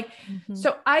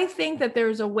 So I think that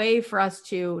there's a way for us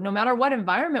to, no matter what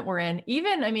environment we're in,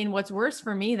 even, what's worse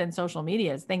for me than social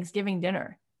media is Thanksgiving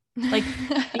dinner. Like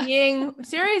being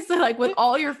seriously, like with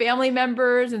all your family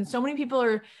members and so many people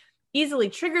are easily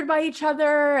triggered by each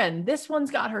other. And this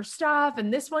one's got her stuff.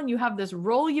 And this one, you have this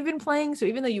role you've been playing. So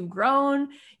even though you've grown,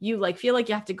 you like feel like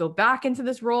you have to go back into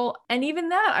this role. And even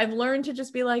that I've learned to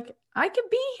just be like, I can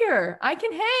be here. I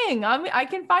can hang. I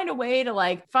can find a way to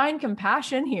like find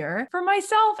compassion here for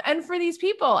myself and for these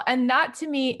people. And that to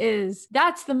me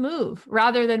that's the move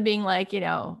rather than being like,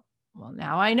 well,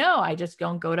 now I know I just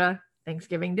don't go to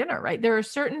Thanksgiving dinner, right? There are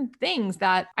certain things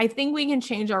that I think we can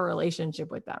change our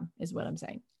relationship with them is what I'm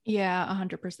saying. Yeah,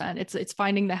 100%. It's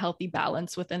finding the healthy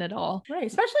balance within it all. Right.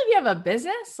 Especially if you have a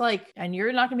business, like, and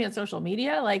you're not gonna be on social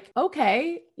media, like,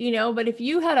 okay, but if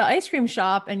you had an ice cream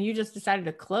shop and you just decided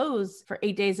to close for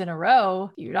 8 days in a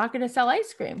row, you're not going to sell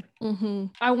ice cream. Mm-hmm.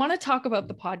 I want to talk about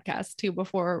the podcast too,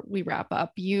 before we wrap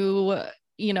up. You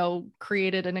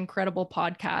created an incredible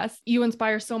podcast. You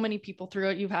inspire so many people through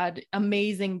it. You've had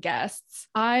amazing guests.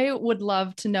 I would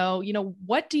love to know,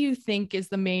 what do you think is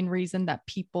the main reason that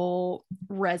people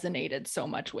resonated so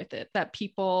much with it, that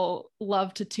people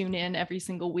love to tune in every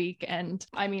single week? And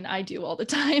I mean, I do all the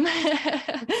time.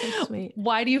 So sweet.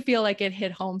 Why do you feel like it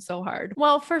hit home so hard?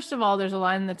 Well, first of all, there's a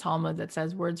line in the Talmud that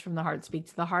says words from the heart speak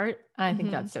to the heart. And I think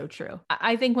that's so true.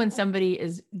 I think when somebody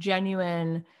is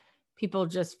genuine, people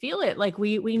just feel it. Like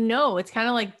we know it's kind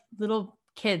of like little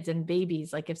kids and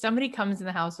babies. Like if somebody comes in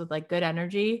the house with like good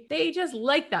energy, they just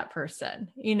like that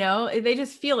person, they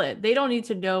just feel it. They don't need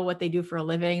to know what they do for a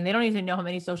living. They don't need to know how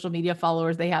many social media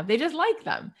followers they have. They just like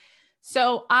them.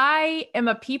 So I am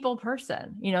a people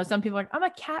person. You know, some people are like, I'm a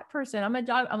cat person. I'm a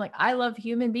dog. I'm like, I love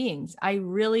human beings. I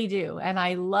really do. And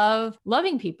I love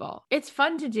loving people. It's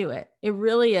fun to do it. It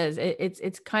really is.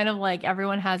 It's kind of like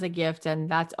everyone has a gift. And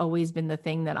that's always been the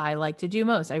thing that I like to do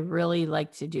most. I really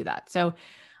like to do that. So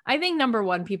I think number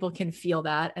one, people can feel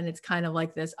that. And it's kind of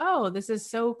like this, oh, this is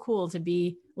so cool to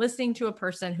be listening to a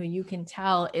person who you can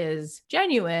tell is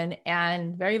genuine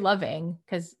and very loving,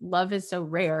 because love is so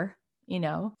rare. You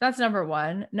know, that's number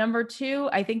one. Number two,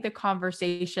 I think the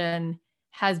conversation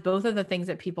has both of the things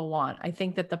that people want. I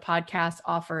think that the podcast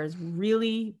offers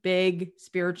really big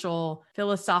spiritual,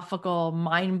 philosophical,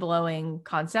 mind-blowing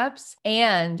concepts.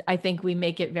 And I think we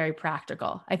make it very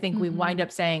practical. I think we wind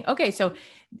up saying, okay, so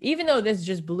even though this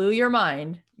just blew your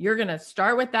mind, you're going to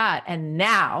start with that. And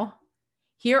now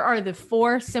here are the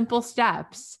 4 simple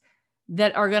steps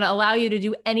that are going to allow you to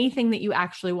do anything that you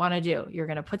actually want to do. You're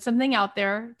going to put something out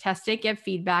there, test it, get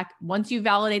feedback. Once you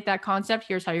validate that concept,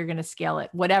 here's how you're going to scale it,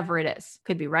 whatever it is.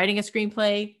 Could be writing a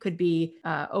screenplay, could be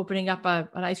opening up an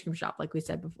ice cream shop, like we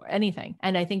said before, anything.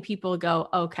 And I think people go,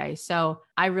 okay, so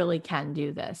I really can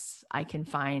do this. I can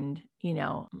find, you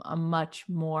know, a much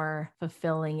more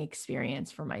fulfilling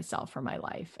experience for myself, for my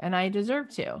life. And I deserve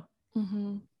to.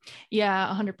 Mm-hmm.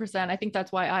 Yeah, 100%. I think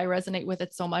that's why I resonate with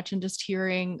it so much. And just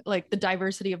hearing like the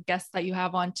diversity of guests that you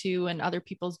have on too, and other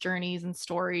people's journeys and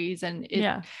stories. And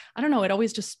I don't know, it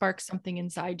always just sparks something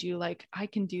inside you. Like, I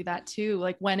can do that too.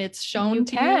 Like when it's shown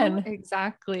to you,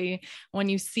 exactly. When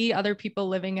you see other people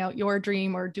living out your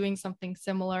dream or doing something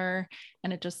similar,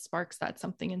 and it just sparks that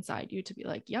something inside you to be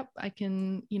like, yep, I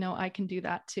can do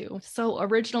that too. So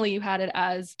originally you had it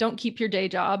as Don't Keep Your Day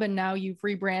Job, and now you've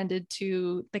rebranded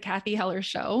to The Cathy Heller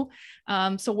Show.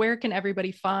 So where can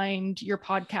everybody find your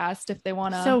podcast if they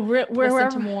want to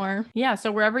listen to more? Yeah.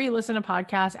 So wherever you listen to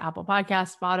podcasts, Apple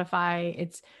Podcasts,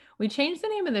 Spotify, we changed the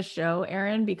name of the show,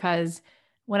 Erin, because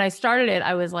when I started it,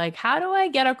 I was like, how do I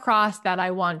get across that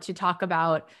I want to talk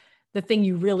about the thing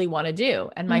you really want to do?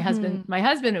 And my husband,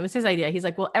 it was his idea. He's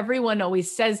like, well, everyone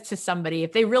always says to somebody,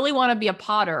 if they really want to be a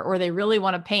potter or they really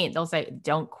want to paint, they'll say,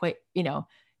 don't quit,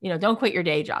 don't quit your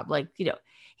day job. Like,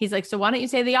 he's like, so why don't you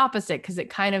say the opposite? Because it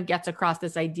kind of gets across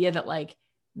this idea that like,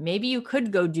 maybe you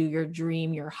could go do your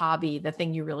dream, your hobby, the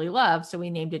thing you really love. So we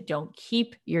named it Don't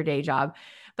Keep Your Day Job.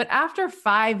 But after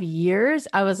 5 years,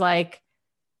 I was like,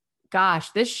 gosh,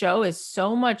 this show is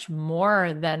so much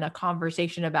more than a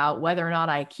conversation about whether or not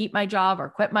I keep my job or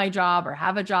quit my job or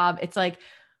have a job. It's like,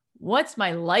 what's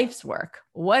my life's work?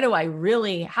 How do I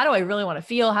really want to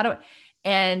feel?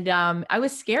 And I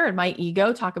was scared. My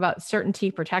ego, talk about certainty,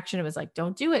 protection. It was like,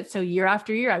 don't do it. So year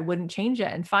after year, I wouldn't change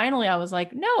it. And finally I was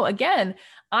like, no, again,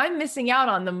 I'm missing out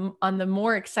on the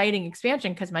more exciting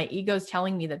expansion because my ego's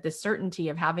telling me that this certainty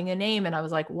of having a name. And I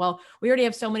was like, well, we already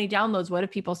have so many downloads. What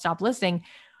if people stop listening?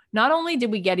 Not only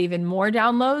did we get even more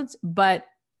downloads, but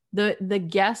the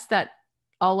guests that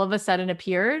all of a sudden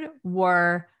appeared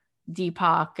were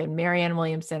Deepak and Marianne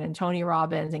Williamson and Tony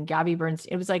Robbins and Gabby Burns.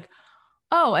 It was like,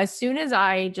 oh, as soon as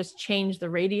I just changed the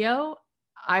radio,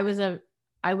 I was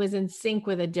in sync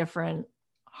with a different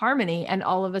harmony. And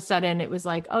all of a sudden it was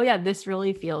like, oh yeah, this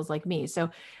really feels like me. So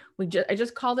I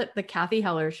just called it The Cathy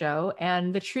Heller Show.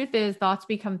 And the truth is, thoughts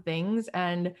become things.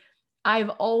 And I've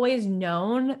always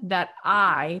known that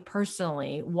I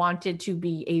personally wanted to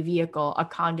be a vehicle, a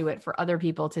conduit for other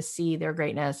people to see their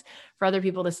greatness, for other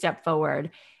people to step forward.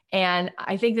 And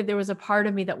I think that there was a part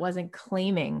of me that wasn't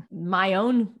claiming my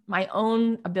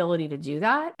own ability to do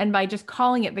that. And by just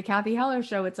calling it The Cathy Heller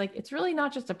Show, it's like, it's really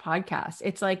not just a podcast.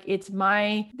 It's like,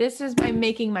 this is my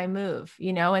making my move,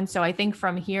 And so I think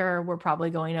from here, we're probably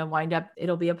going to wind up,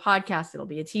 it'll be a podcast, it'll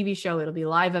be a TV show, it'll be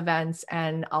live events,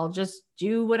 and I'll just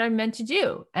do what I'm meant to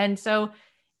do. And so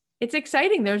it's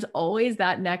exciting. There's always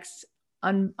that next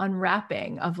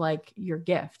unwrapping of like your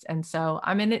gift. And so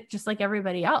I'm in it just like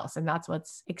everybody else. And that's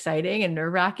what's exciting and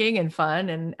nerve-wracking and fun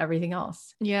and everything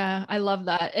else. Yeah, I love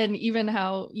that. And even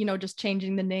how, just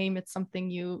changing the name, it's something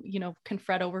you can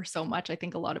fret over so much. I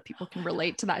think a lot of people can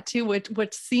relate to that too,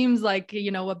 which seems like,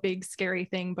 a big scary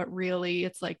thing, but really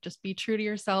it's like, just be true to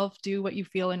yourself, do what you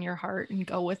feel in your heart and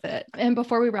go with it. And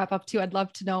before we wrap up too, I'd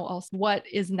love to know also what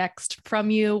is next from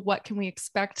you? What can we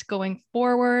expect going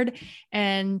forward?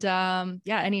 And,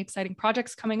 any exciting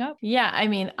projects coming up? Yeah, I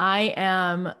mean, I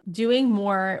am doing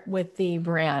more with the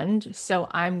brand. So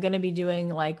I'm going to be doing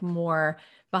like more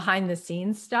behind the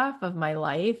scenes stuff of my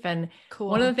life. And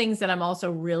One of the things that I'm also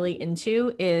really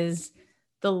into is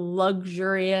the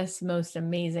luxurious, most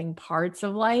amazing parts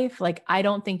of life. Like, I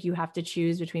don't think you have to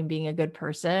choose between being a good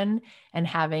person and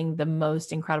having the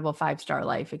most incredible 5-star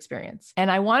life experience.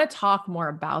 And I want to talk more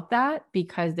about that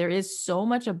because there is so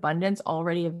much abundance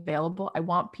already available. I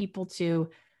want people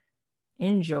to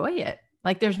enjoy it.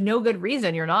 Like, there's no good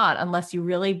reason you're not, unless you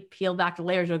really peel back the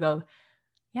layers. You'll go,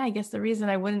 yeah, I guess the reason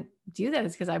I wouldn't do that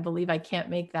is because I believe I can't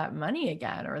make that money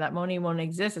again, or that money won't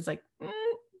exist. It's like,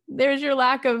 there's your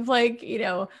lack of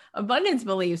abundance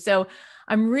belief. So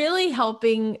I'm really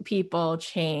helping people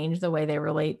change the way they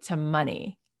relate to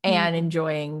money and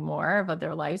enjoying more of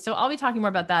their life. So I'll be talking more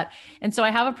about that. And so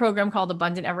I have a program called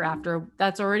Abundant Ever After.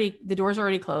 The door's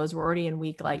already closed. We're already in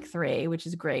week 3, which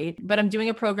is great. But I'm doing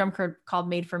a program called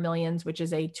Made for Millions, which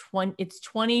is it's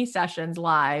 20 sessions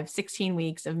live, 16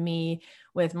 weeks of me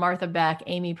with Martha Beck,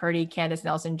 Amy Purdy, Candace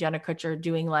Nelson, Jenna Kutcher,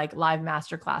 doing live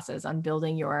masterclasses on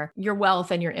building your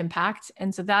wealth and your impact.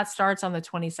 And so that starts on the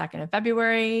 22nd of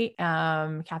February.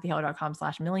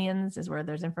 KathyHeller.com/millions is where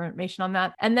there's information on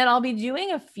that. And then I'll be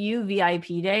doing a few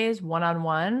VIP days,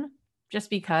 one-on-one, just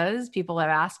because people have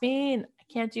asked me, and I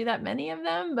can't do that many of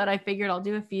them, but I figured I'll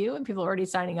do a few, and people are already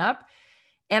signing up.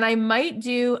 And I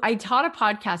taught a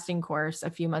podcasting course a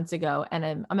few months ago,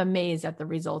 and I'm amazed at the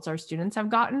results our students have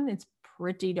gotten. It's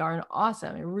pretty darn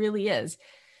awesome. It really is.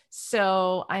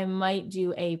 So I might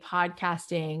do a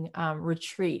podcasting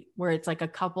retreat where it's like a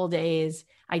couple days.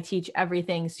 I teach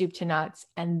everything soup to nuts.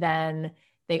 And then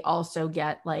they also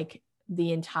get like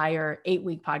the entire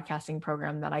 8-week podcasting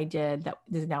program that I did that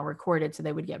is now recorded. So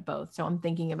they would get both. So I'm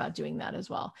thinking about doing that as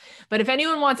well. But if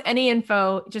anyone wants any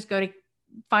info, just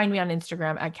find me on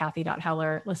Instagram at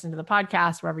Kathy.Heller, listen to the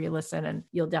podcast wherever you listen, and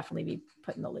you'll definitely be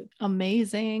put in the loop.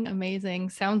 Amazing. Amazing.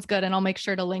 Sounds good. And I'll make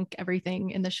sure to link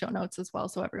everything in the show notes as well,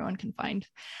 so everyone can find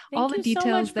all the details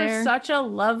so much there. For such a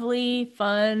lovely,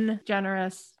 fun,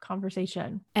 generous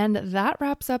conversation. And that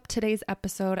wraps up today's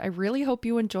episode. I really hope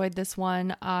you enjoyed this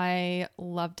one. I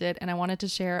loved it. And I wanted to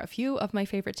share a few of my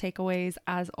favorite takeaways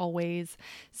as always.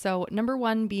 So number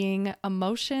 1 being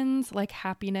emotions like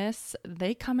happiness,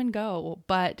 they come and go,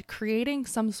 but creating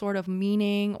some sort of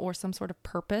meaning or some sort of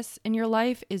purpose in your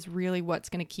life is really what's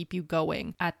going to keep you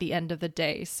going at the end of the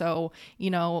day. So,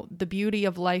 the beauty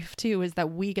of life too is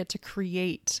that we get to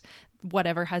create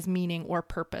whatever has meaning or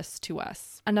purpose to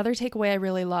us. Another takeaway I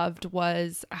really loved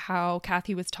was how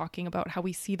Kathy was talking about how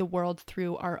we see the world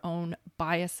through our own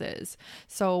biases.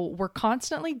 So we're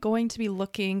constantly going to be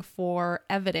looking for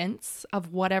evidence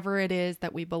of whatever it is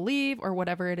that we believe or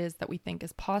whatever it is that we think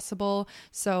is possible.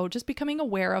 So just becoming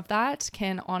aware of that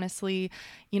can honestly,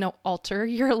 alter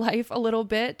your life a little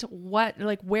bit.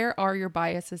 Where are your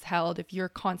biases held? If you're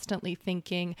constantly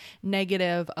thinking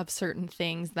negative of certain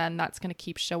things, then that's going to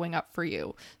keep showing up for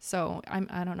you. So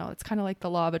I don't know. It's kind of like the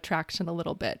law of attraction a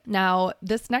little bit. Now,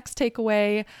 this next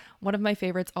takeaway, one of my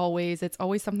favorites it's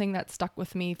always something that stuck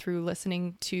with me through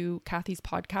listening to Kathy's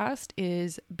podcast,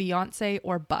 is Beyonce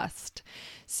or bust.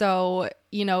 So,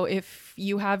 if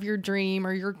you have your dream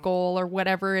or your goal or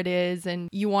whatever it is, and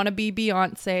you want to be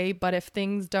Beyonce, but if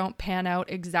things don't pan out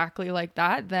exactly like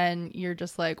that, then you're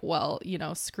just like, well,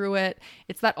 screw it.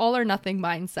 It's that all or nothing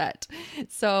mindset.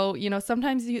 So,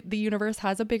 sometimes the universe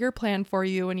has a bigger plan for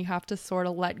you, and you have to sort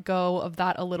of let go of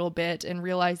that a little bit and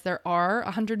realize there are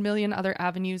 100 million other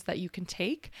avenues that you can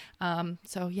take.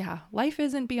 So yeah, life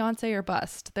isn't Beyonce or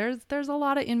bust. There's a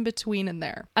lot of in between in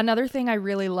there. Another thing I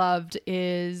really loved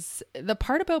is the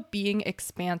part about being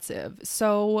expansive.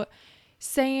 So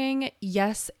saying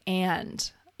yes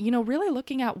and really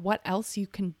looking at what else you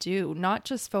can do, not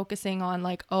just focusing on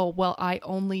like, oh, well, I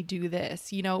only do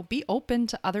this, be open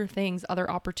to other things, other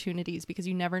opportunities, because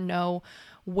you never know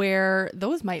where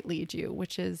those might lead you,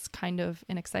 which is kind of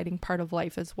an exciting part of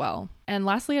life as well. And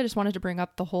lastly, I just wanted to bring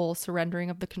up the whole surrendering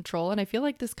of the control. And I feel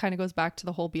like this kind of goes back to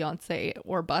the whole Beyonce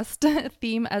or bust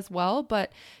theme as well.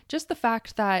 But just the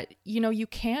fact that, you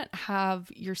can't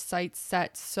have your sights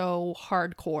set so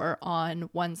hardcore on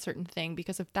one certain thing,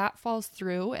 because if that falls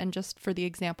through, and just for the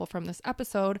example from this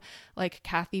episode, like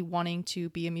Kathy wanting to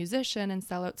be a musician and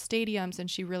sell out stadiums,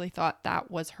 and she really thought that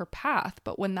was her path.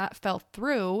 But when that fell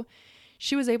through,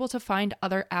 she was able to find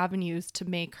other avenues to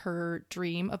make her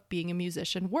dream of being a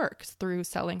musician work through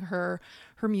selling her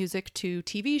music to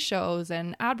TV shows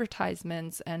and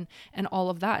advertisements and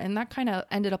all of that. And that kind of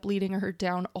ended up leading her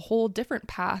down a whole different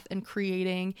path and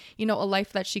creating, a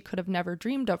life that she could have never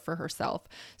dreamed of for herself.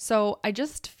 So I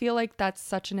just feel like that's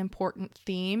such an important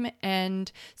theme,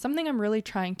 and something I'm really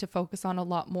trying to focus on a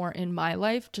lot more in my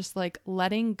life, just like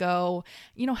letting go,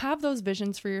 have those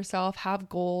visions for yourself, have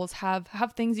goals, have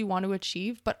things you want to achieve,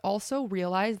 achieve, but also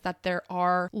realize that there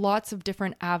are lots of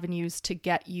different avenues to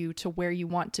get you to where you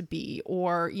want to be.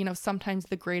 Or, you know, sometimes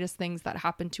the greatest things that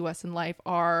happen to us in life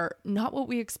are not what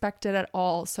we expected at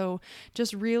all. So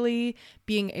just really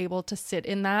being able to sit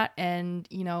in that and,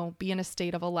 you know, be in a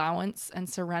state of allowance and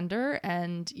surrender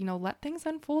and, you know, let things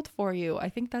unfold for you. I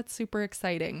think that's super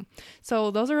exciting.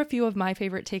 So those are a few of my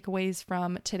favorite takeaways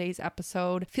from today's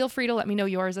episode. Feel free to let me know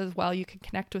yours as well. You can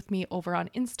connect with me over on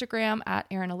Instagram at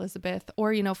Erin Elizabeth,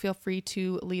 or, you know, feel free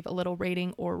to leave a little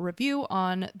rating or review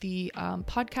on the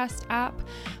podcast app.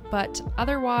 But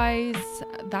otherwise,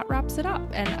 that wraps it up,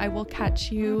 and I will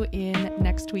catch you in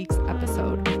next week's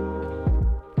episode.